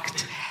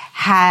project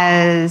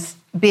has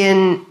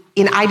been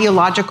in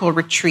ideological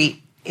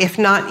retreat, if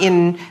not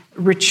in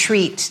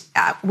retreat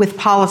with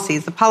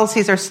policies. The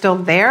policies are still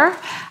there,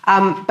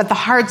 but the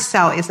hard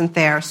sell isn't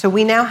there. So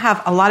we now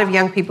have a lot of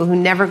young people who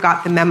never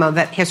got the memo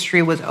that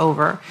history was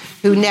over,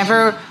 who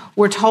never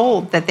were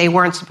told that they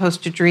weren't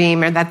supposed to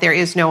dream or that there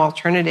is no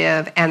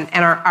alternative, and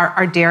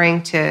are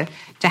daring to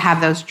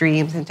have those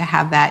dreams and to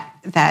have that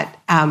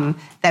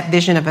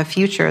vision of a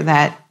future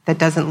that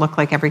doesn't look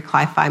like every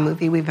Cli-Fi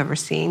movie we've ever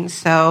seen.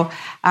 So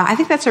I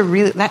think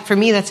for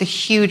me, that's a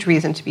huge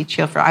reason to be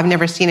cheerful. I've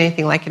never seen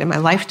anything like it in my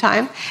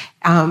lifetime,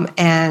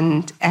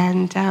 and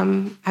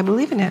I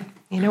believe in it.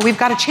 We've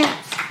got a chance.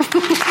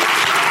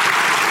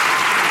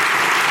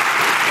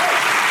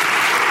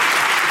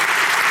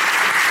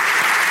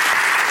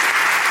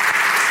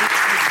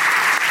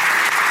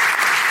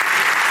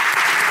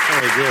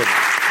 Very good.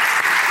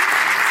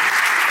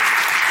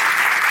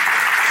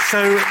 So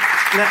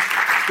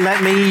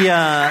let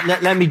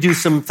me do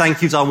some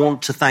thank yous. I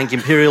want to thank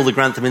Imperial, the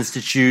Grantham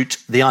Institute,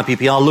 the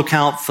IPPR. Look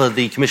out for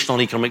the Commission on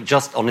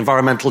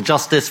Environmental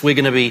Justice. We're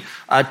going to be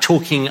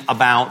talking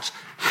about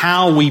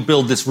how we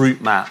build this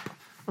route map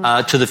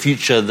to the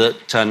future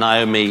that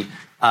Naomi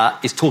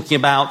is talking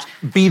about.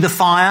 Be the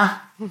fire.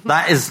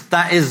 That is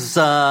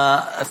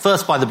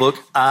first by the book.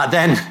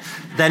 Then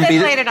they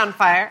played it on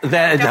fire. No.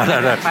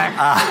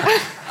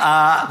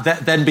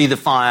 Then be the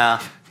fire.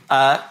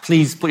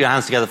 Please put your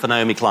hands together for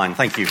Naomi Klein.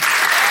 Thank you.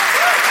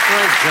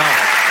 Great job.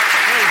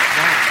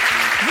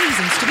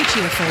 Reasons to be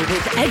Cheerful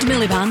with Ed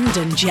Miliband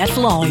and Jeff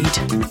Lloyd.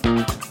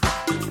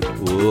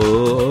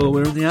 Whoa,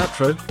 we're in the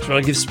outro. Shall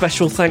I give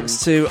special thanks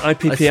to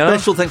IPPR? A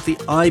special thanks to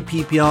the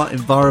IPPR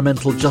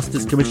Environmental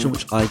Justice Commission,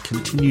 which I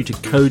continue to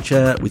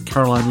co-chair with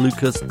Caroline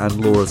Lucas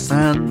and Laura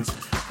Sands,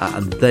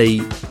 and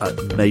they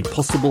made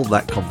possible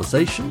that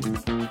conversation.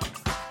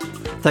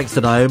 Thanks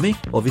to Naomi,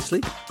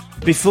 obviously.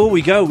 Before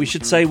we go, we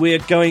should say we're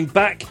going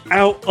back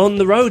out on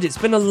the road. It's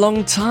been a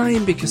long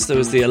time because there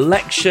was the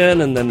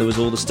election and then there was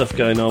all the stuff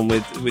going on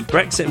with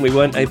Brexit, and we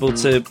weren't able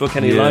to book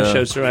any live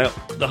shows throughout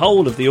the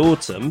whole of the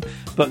autumn.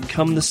 But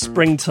come the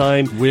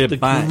springtime,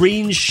 the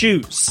green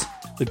shoots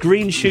The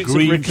green shoots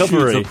green of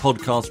recovery. Shoots of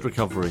podcast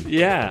recovery.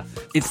 Yeah.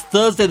 It's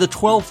Thursday the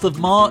 12th of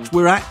March.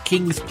 We're at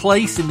King's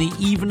Place in the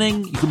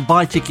evening. You can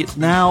buy tickets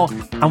now.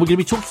 And we're going to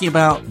be talking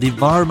about the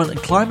environment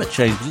and climate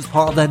change, which is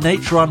part of their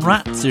Nature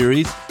Unwrapped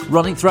series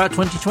running throughout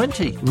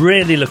 2020.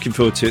 Really looking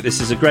forward to it.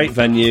 This is a great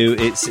venue.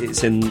 It's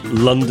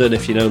in London.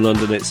 If you know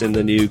London, it's in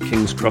the new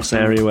King's Cross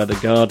area where The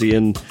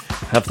Guardian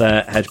have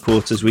their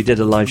headquarters. We did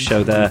a live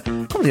show there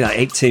probably like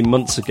 18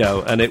 months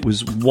ago, and it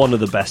was one of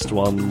the best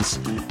ones.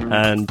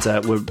 And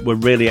we're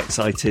really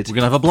excited. We're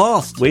going to have a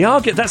blast. We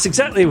are. That's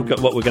exactly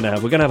what we're going to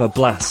have. We're going to have a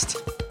blast.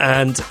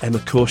 And Emma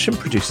Caution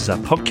produces our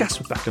podcast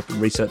with backup and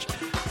research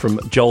from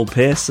Joel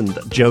Pearce and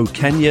Joe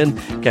Kenyon.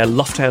 Gail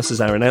Lofthouse is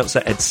our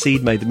announcer. Ed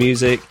Seed made the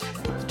music.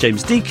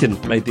 James Deacon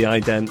made the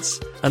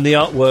idents. And the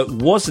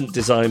artwork wasn't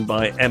designed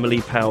by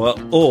Emily Power,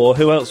 or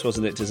who else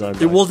wasn't it designed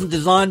by? It wasn't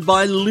designed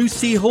by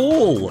Lucy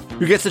Hall,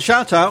 who gets a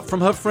shout out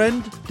from her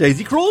friend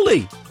Daisy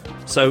Crawley.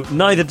 So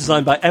neither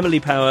designed by Emily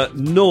Power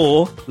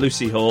nor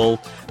Lucy Hall,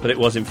 but it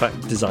was in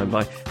fact designed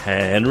by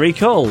Henry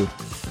Cole.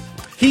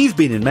 He's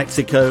been in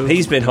Mexico.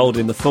 He's been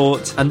holding the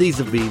fort. And these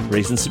have been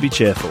Reasons to be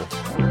Cheerful.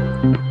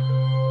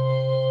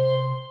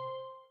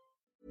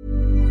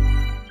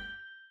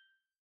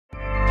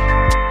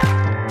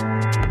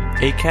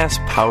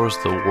 Acast powers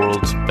the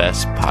world's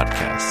best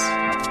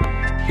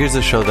podcasts. Here's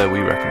a show that we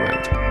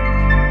recommend.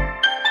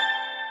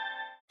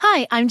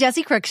 Hi, I'm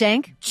Jessie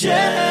Cruikshank. Jessie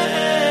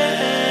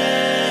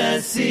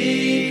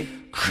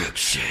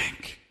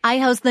Cruikshank. I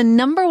host the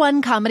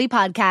 #1 comedy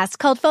podcast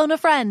called Phone a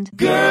Friend.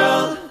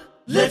 Girl,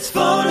 let's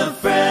phone a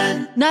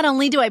friend. Not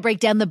only do I break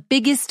down the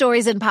biggest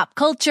stories in pop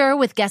culture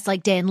with guests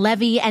like Dan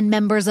Levy and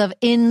members of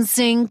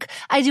NSYNC,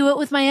 I do it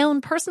with my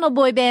own personal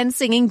boy band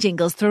singing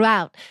jingles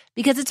throughout.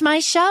 Because it's my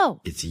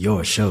show. It's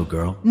your show,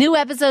 girl. New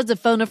episodes of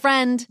Phone a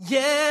Friend.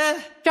 Yeah.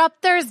 Drop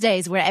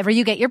Thursdays wherever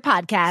you get your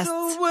podcasts.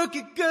 So work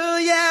it, girl,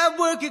 yeah,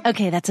 work it.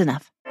 Okay, that's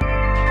enough.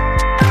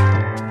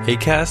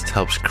 Acast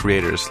helps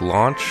creators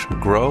launch,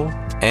 grow,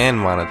 and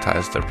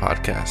monetize their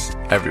podcasts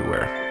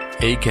everywhere.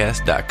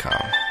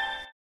 Acast.com.